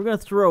over here. We're going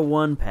to throw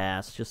one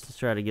pass just to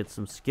try to get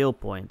some skill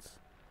points.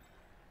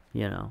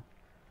 You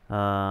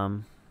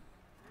know.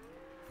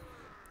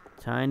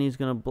 Tiny's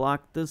going to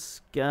block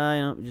this guy.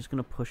 I'm just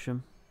going to push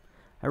him.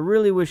 I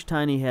really wish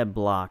Tiny had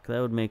block.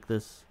 That would make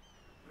this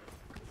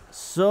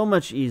so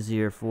much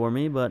easier for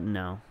me, but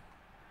no.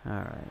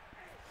 Alright.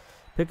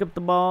 Pick up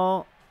the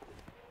ball.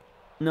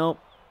 Nope.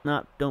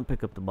 Don't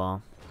pick up the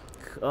ball.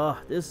 Ugh,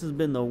 this has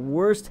been the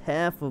worst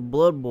half of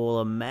Blood Bowl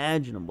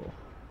imaginable.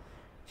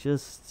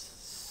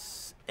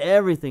 Just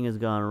everything has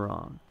gone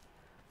wrong.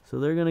 So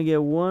they're going to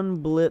get one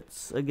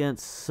blitz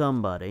against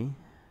somebody.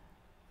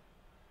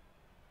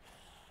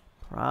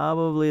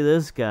 Probably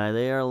this guy.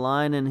 They are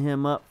lining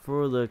him up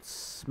for the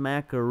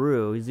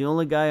smackaroo. He's the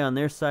only guy on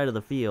their side of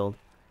the field.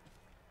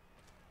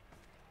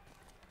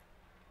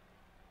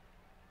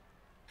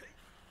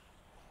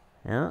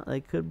 Yeah, they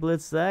could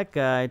blitz that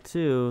guy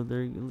too.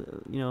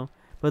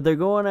 But they're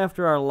going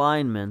after our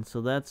linemen,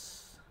 so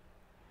that's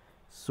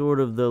sort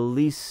of the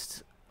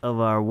least of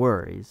our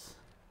worries.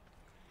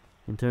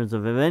 In terms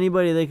of if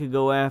anybody they could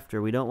go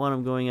after, we don't want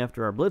them going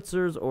after our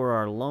blitzers or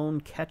our lone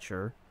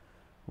catcher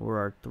or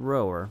our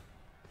thrower.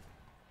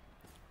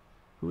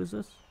 Who is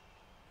this?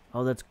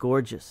 Oh, that's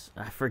Gorgeous.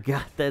 I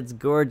forgot that's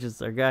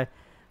Gorgeous. Our guy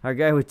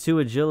with 2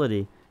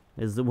 agility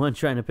is the one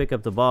trying to pick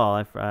up the ball.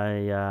 I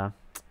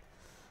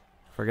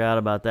forgot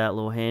about that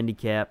little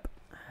handicap.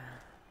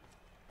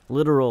 A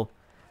literal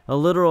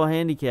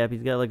handicap.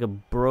 He's got like a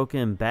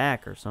broken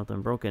back or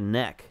something, broken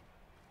neck.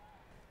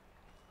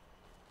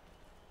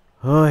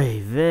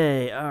 Oy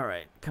vey.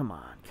 Alright, come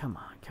on.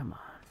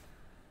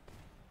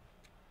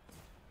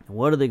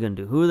 What are they going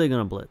to do? Who are they going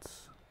to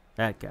blitz?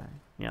 That guy.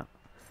 Yeah.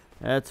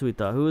 That's who we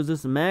thought. Who is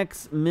this?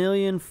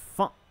 Maximilian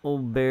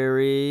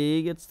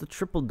Fumbleberry gets the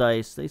triple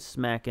dice. They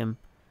smack him.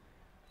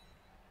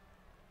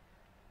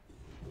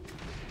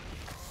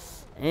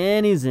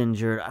 And he's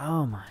injured.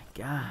 Oh my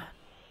god.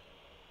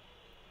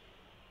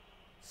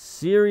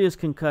 Serious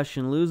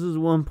concussion. Loses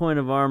 1 point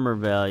of armor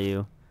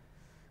value.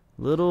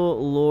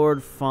 Little Lord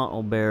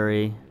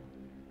Fauntleberry.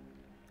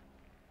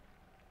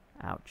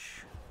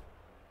 Ouch.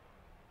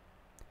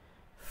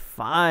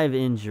 5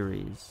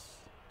 injuries.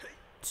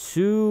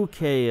 2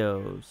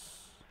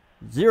 KOs.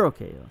 0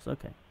 KOs.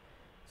 Okay.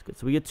 That's good.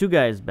 So we get 2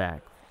 guys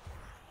back.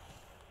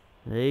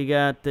 They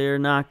got their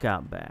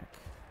knockout back.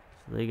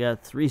 So they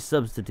got 3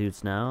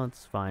 substitutes now.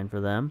 It's fine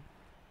for them.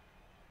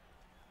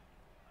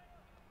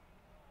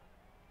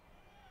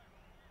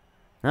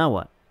 Now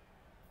what?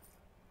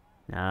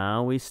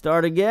 Now we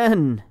start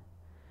again.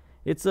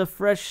 It's a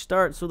fresh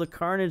start so the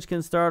carnage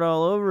can start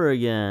all over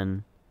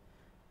again.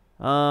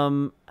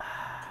 Do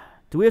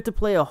we have to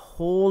play a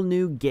whole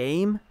new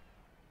game?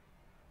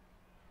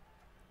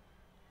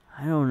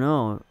 I don't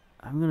know.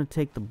 I'm going to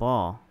take the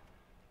ball.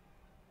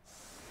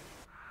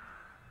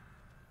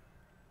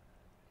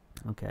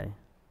 Okay.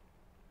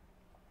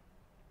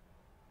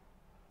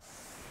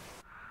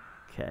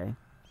 Okay.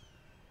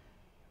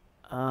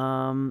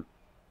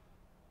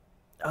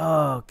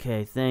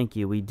 Okay, thank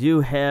you. We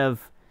do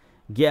have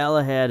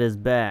Galahad is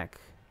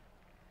back.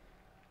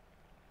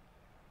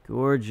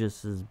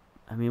 Gorgeous is...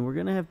 I mean, we're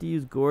going to have to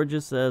use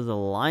Gorgeous as a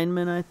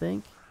lineman, I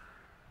think.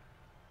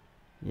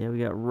 Yeah, we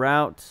got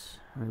Route.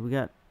 All right, we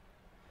got...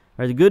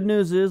 All right, the good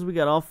news is we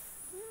got all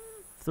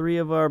 3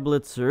 of our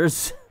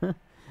blitzers.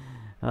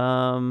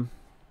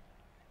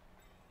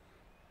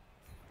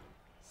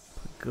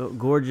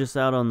 Gorgeous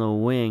out on the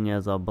wing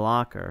as a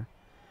blocker.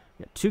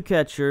 We got 2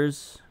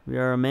 catchers. We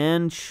are a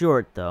man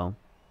short, though.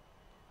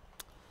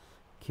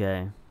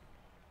 Okay.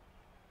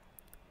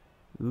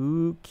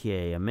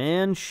 Okay, a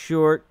man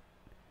short,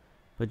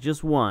 but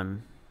just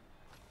 1.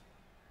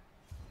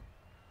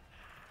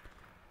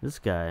 This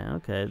guy,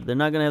 okay. They're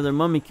not going to have their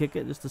mummy kick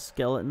it, just a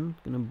skeleton.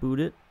 Going to boot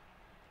it.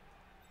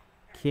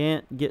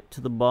 Can't get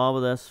to the ball,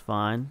 but that's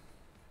fine.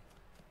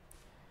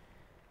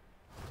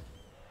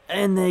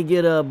 And they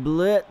get a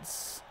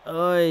blitz.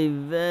 Oy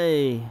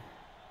vey.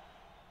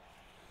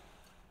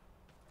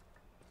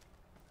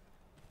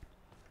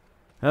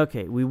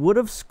 Okay, we would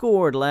have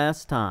scored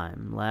last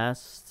time.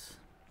 Last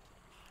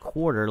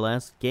quarter,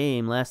 last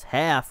game, last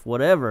half,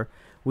 whatever.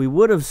 We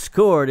would have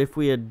scored if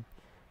we had,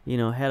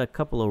 had a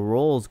couple of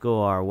rolls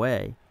go our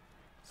way.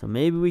 So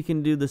maybe we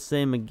can do the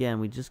same again.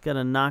 We just got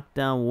to knock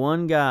down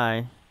one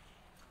guy.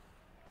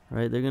 All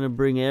right, they're going to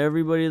bring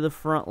everybody to the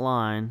front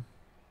line.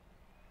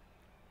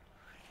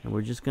 And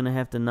we're just going to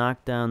have to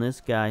knock down this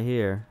guy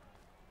here.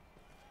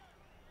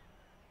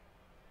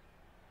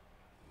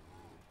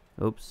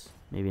 Oops,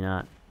 maybe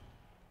not.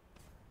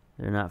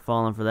 They're not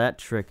falling for that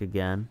trick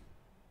again.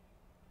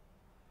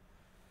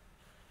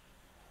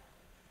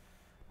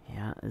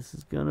 Yeah, this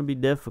is going to be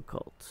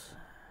difficult.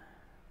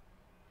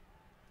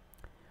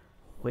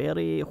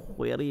 Very,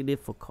 very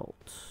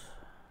difficult.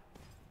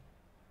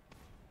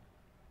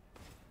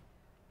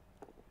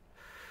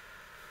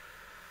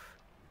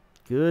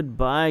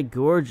 Goodbye,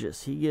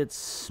 Gorgeous. He gets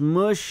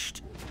smushed.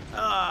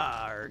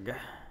 Arg.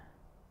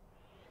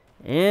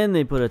 And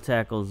they put a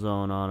tackle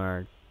zone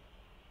on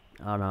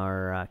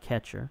our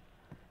catcher.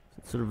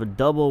 It's sort of a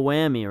double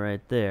whammy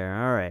right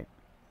there. All right.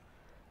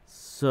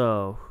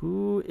 So,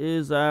 who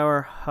is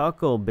our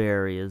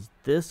Huckleberry? Is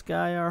this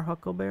guy our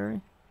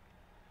Huckleberry?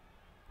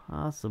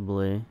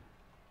 Possibly.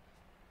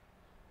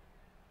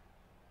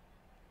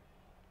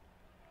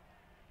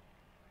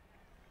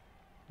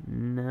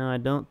 No, I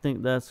don't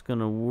think that's going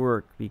to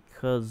work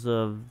because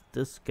of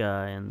this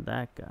guy and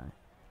that guy.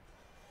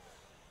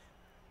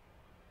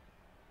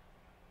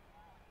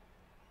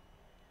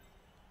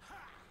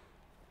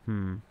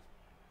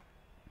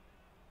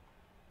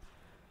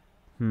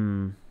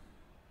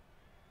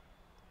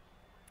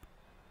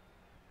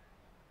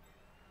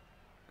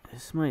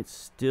 This might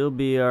still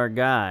be our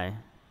guy.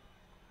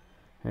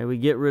 Okay, we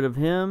get rid of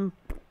him,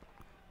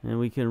 and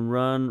we can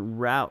run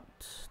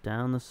route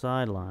down the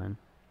sideline.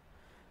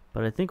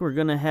 But I think we're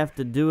gonna have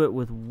to do it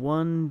with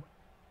one.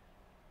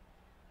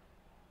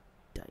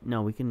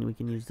 No, we can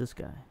use this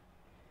guy.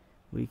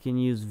 We can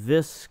use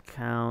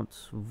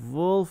Viscount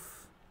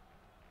Wolf.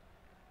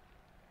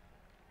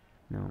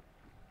 No.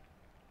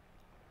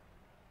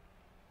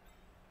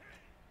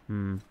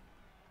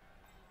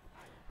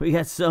 We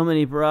got so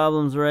many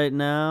problems right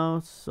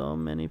now. So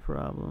many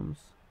problems.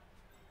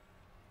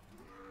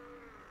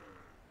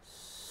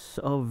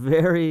 So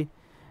very,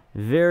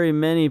 very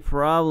many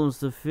problems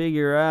to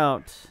figure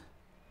out.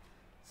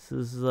 This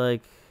is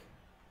like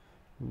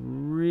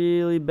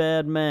really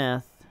bad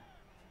math.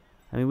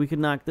 I mean, we could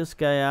knock this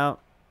guy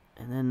out,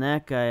 and then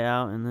that guy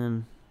out, and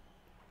then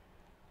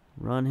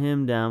run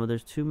him down. But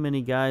there's too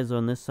many guys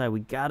on this side.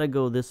 We gotta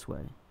go this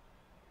way.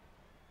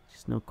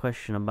 Just no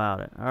question about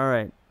it. All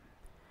right.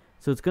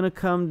 So it's gonna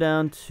come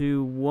down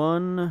to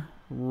one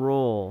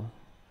roll.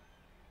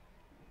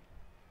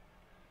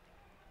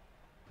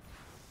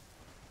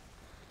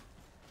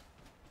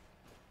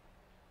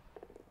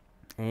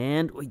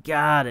 And we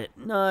got it.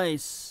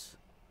 Nice.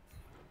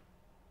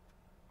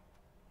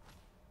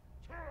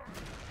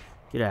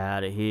 Get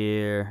out of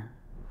here.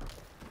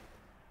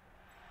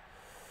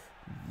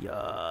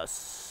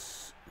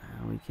 Yes.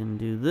 Now we can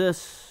do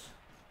this.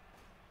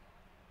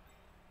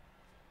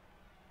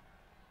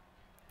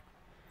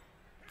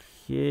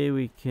 Okay,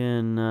 we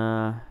can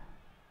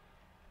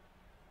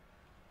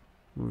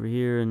over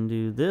here and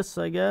do this,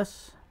 I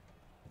guess.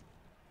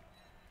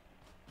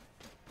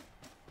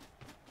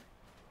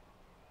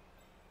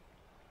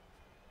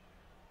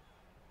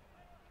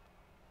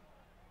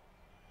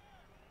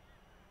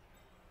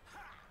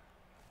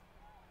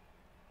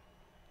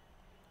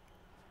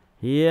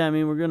 Yeah, I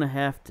mean, we're going to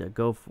have to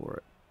go for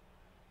it.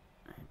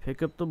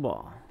 Pick up the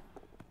ball.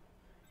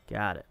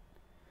 Got it.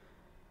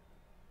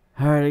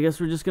 All right, I guess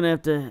we're just going to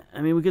have to...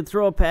 I mean, we could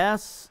throw a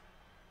pass.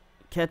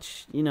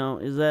 Catch, you know,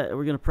 is that... Are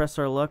we going to press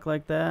our luck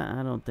like that?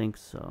 I don't think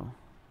so.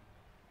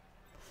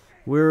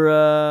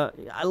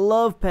 I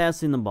love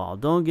passing the ball.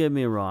 Don't get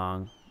me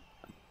wrong.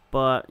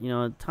 But, you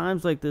know, at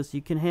times like this,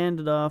 you can hand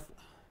it off.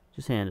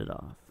 Just hand it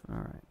off. All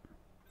right.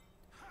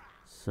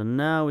 So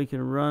now we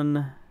can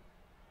run...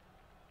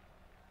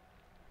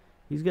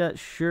 He's got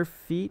sure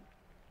feet.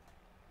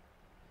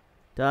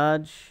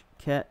 Dodge,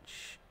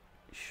 catch,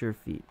 sure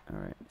feet.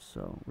 All right,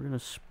 so we're going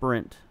to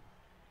sprint.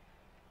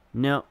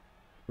 No,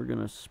 we're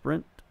going to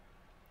sprint.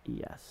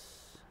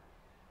 Yes.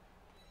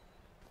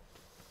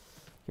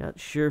 Got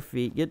sure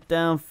feet. Get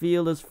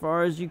downfield as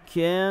far as you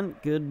can.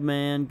 Good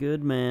man,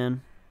 good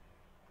man.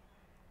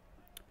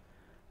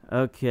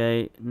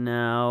 Okay,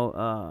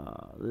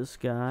 now this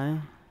guy.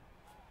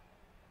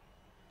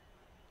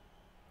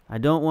 I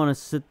don't want to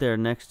sit there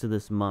next to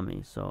this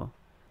mummy, so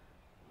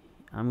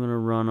I'm going to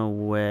run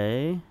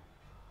away.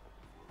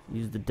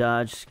 Use the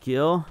dodge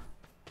skill.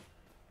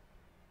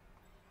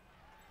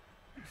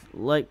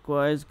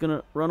 Likewise, going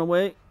to run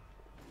away.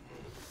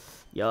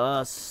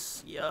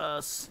 Yes,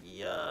 yes,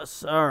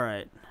 yes. All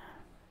right.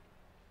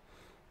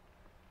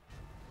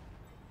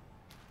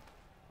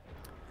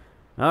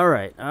 All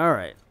right, all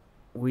right.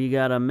 We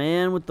got a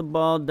man with the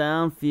ball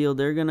downfield.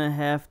 They're going to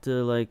have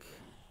to, like...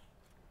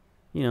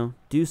 you know,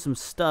 do some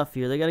stuff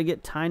here. They got to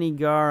get Tiny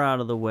Gar out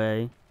of the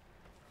way.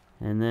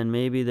 And then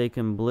maybe they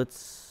can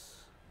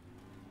blitz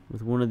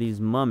with one of these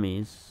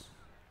mummies.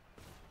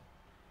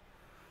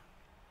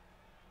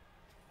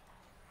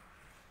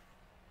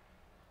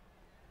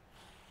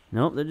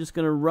 Nope, they're just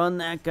going to run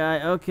that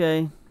guy.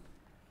 Okay.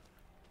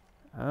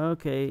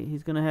 Okay,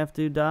 he's going to have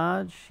to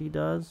dodge. He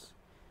does.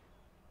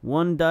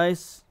 One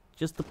dice,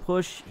 just the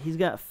push. He's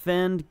got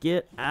fend.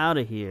 Get out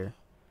of here.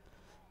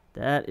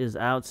 That is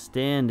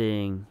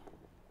outstanding.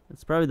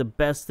 It's probably the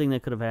best thing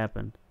that could have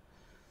happened.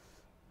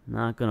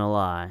 Not gonna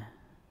lie.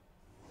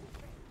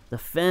 The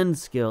fend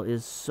skill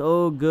is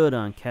so good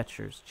on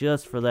catchers,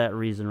 just for that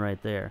reason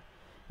right there.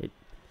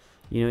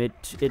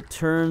 It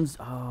turns.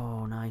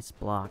 Oh, nice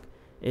block.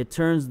 It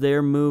turns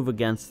their move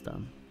against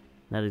them.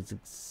 That is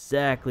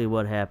exactly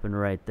what happened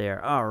right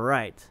there. All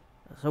right,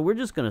 so we're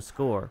just gonna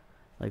score.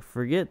 Like,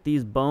 forget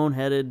these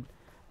boneheaded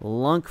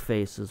lunk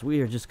faces.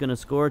 We are just gonna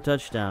score a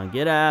touchdown.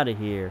 Get out of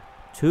here.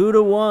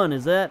 2-1.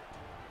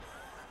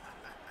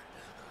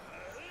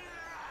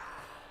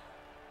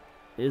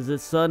 Is it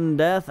sudden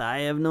death?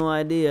 I have no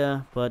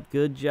idea, but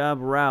good job,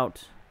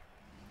 route.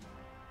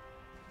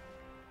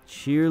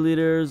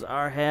 Cheerleaders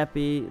are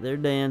happy. They're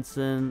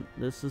dancing.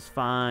 This is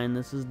fine.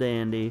 This is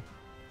dandy.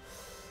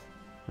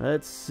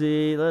 Let's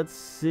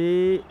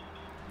see.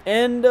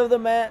 End of the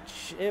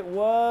match. It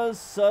was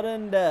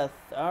sudden death.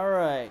 All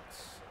right.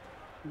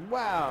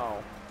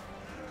 Wow.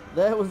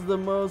 That was the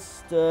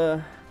most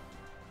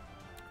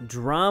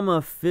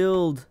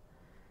drama-filled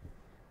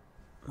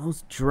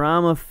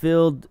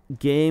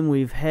game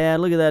we've had.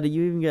 Look at that.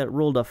 You even got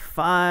rolled a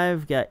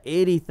 5. Got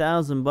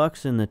 80,000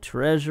 bucks in the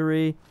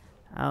treasury.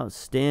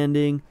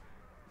 Outstanding.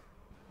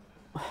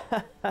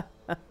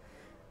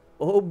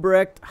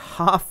 Obrecht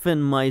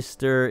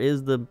Hoffenmeister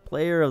is the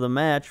player of the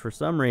match for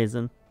some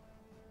reason.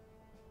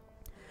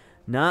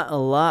 Not a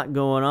lot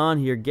going on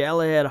here.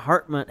 Galahad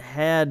Hartmut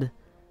had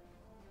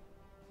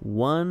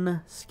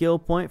 1 skill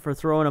point for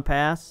throwing a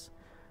pass.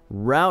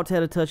 Rout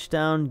had a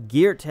touchdown.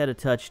 Geert had a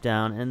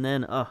touchdown. And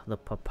then, the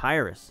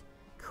Papyrus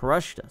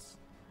crushed us.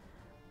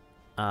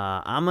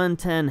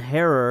 Amonten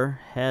Herrer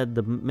had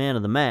the man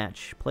of the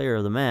match, player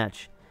of the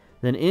match.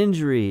 Then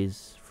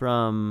injuries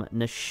from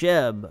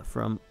Nesheb,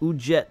 from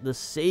Ujet the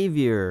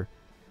Savior.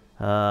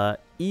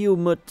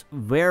 Iumut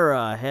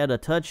Vera had a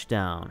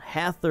touchdown.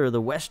 Hather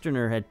the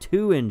Westerner had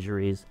 2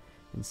 injuries.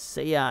 And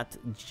Sayat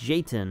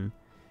Jayton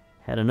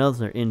had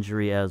another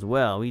injury as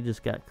well. We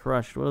just got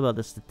crushed. What about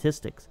the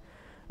statistics?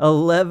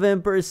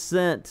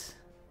 11%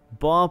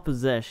 ball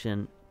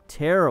possession.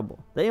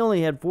 Terrible. They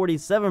only had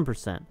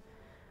 47%.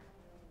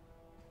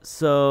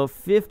 So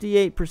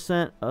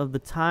 58% of the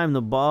time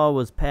the ball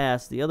was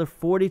passed. The other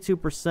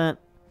 42%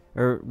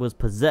 was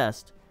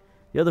possessed.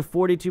 The other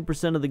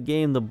 42% of the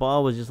game the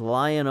ball was just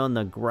lying on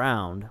the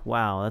ground.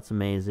 Wow, that's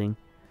amazing.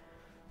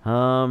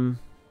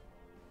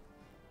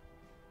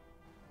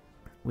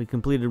 We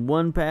completed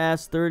 1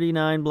 pass,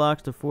 39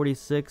 blocks to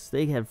 46.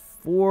 They had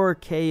 4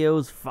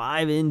 KOs,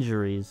 5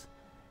 injuries.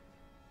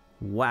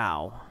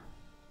 Wow.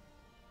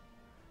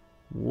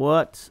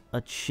 What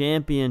a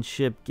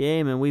championship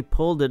game, and we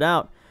pulled it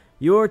out.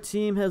 Your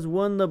team has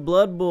won the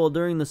Blood Bowl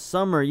during the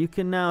summer. You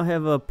can now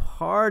have a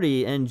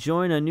party and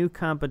join a new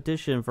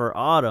competition for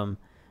autumn.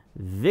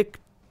 Victory.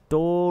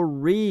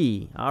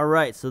 All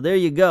right, so there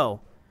you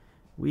go.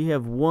 We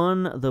have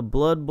won the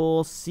Blood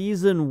Bowl.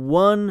 Season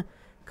 1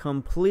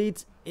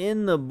 complete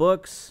in the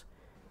books.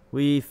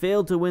 We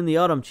failed to win the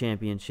Autumn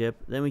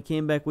Championship. Then we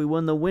came back. We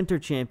won the Winter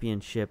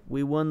Championship.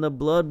 We won the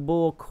Blood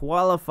Bowl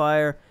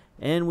Qualifier.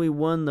 And we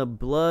won the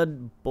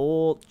Blood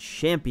Bowl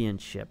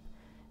Championship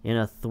in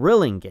a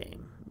thrilling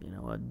game.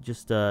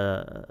 Just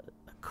a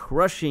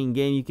crushing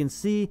game. You can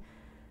see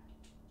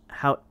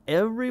how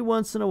every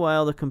once in a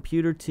while the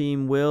computer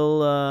team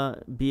will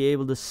be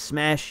able to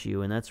smash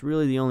you. And that's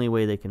really the only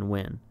way they can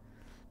win.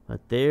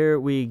 But there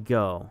we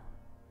go.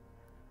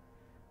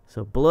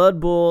 So Blood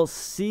Bowl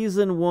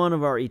Season 1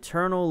 of our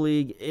Eternal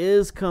League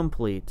is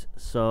complete.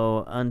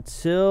 So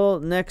until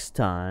next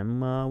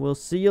time, we'll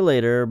see you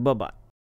later. Bye-bye.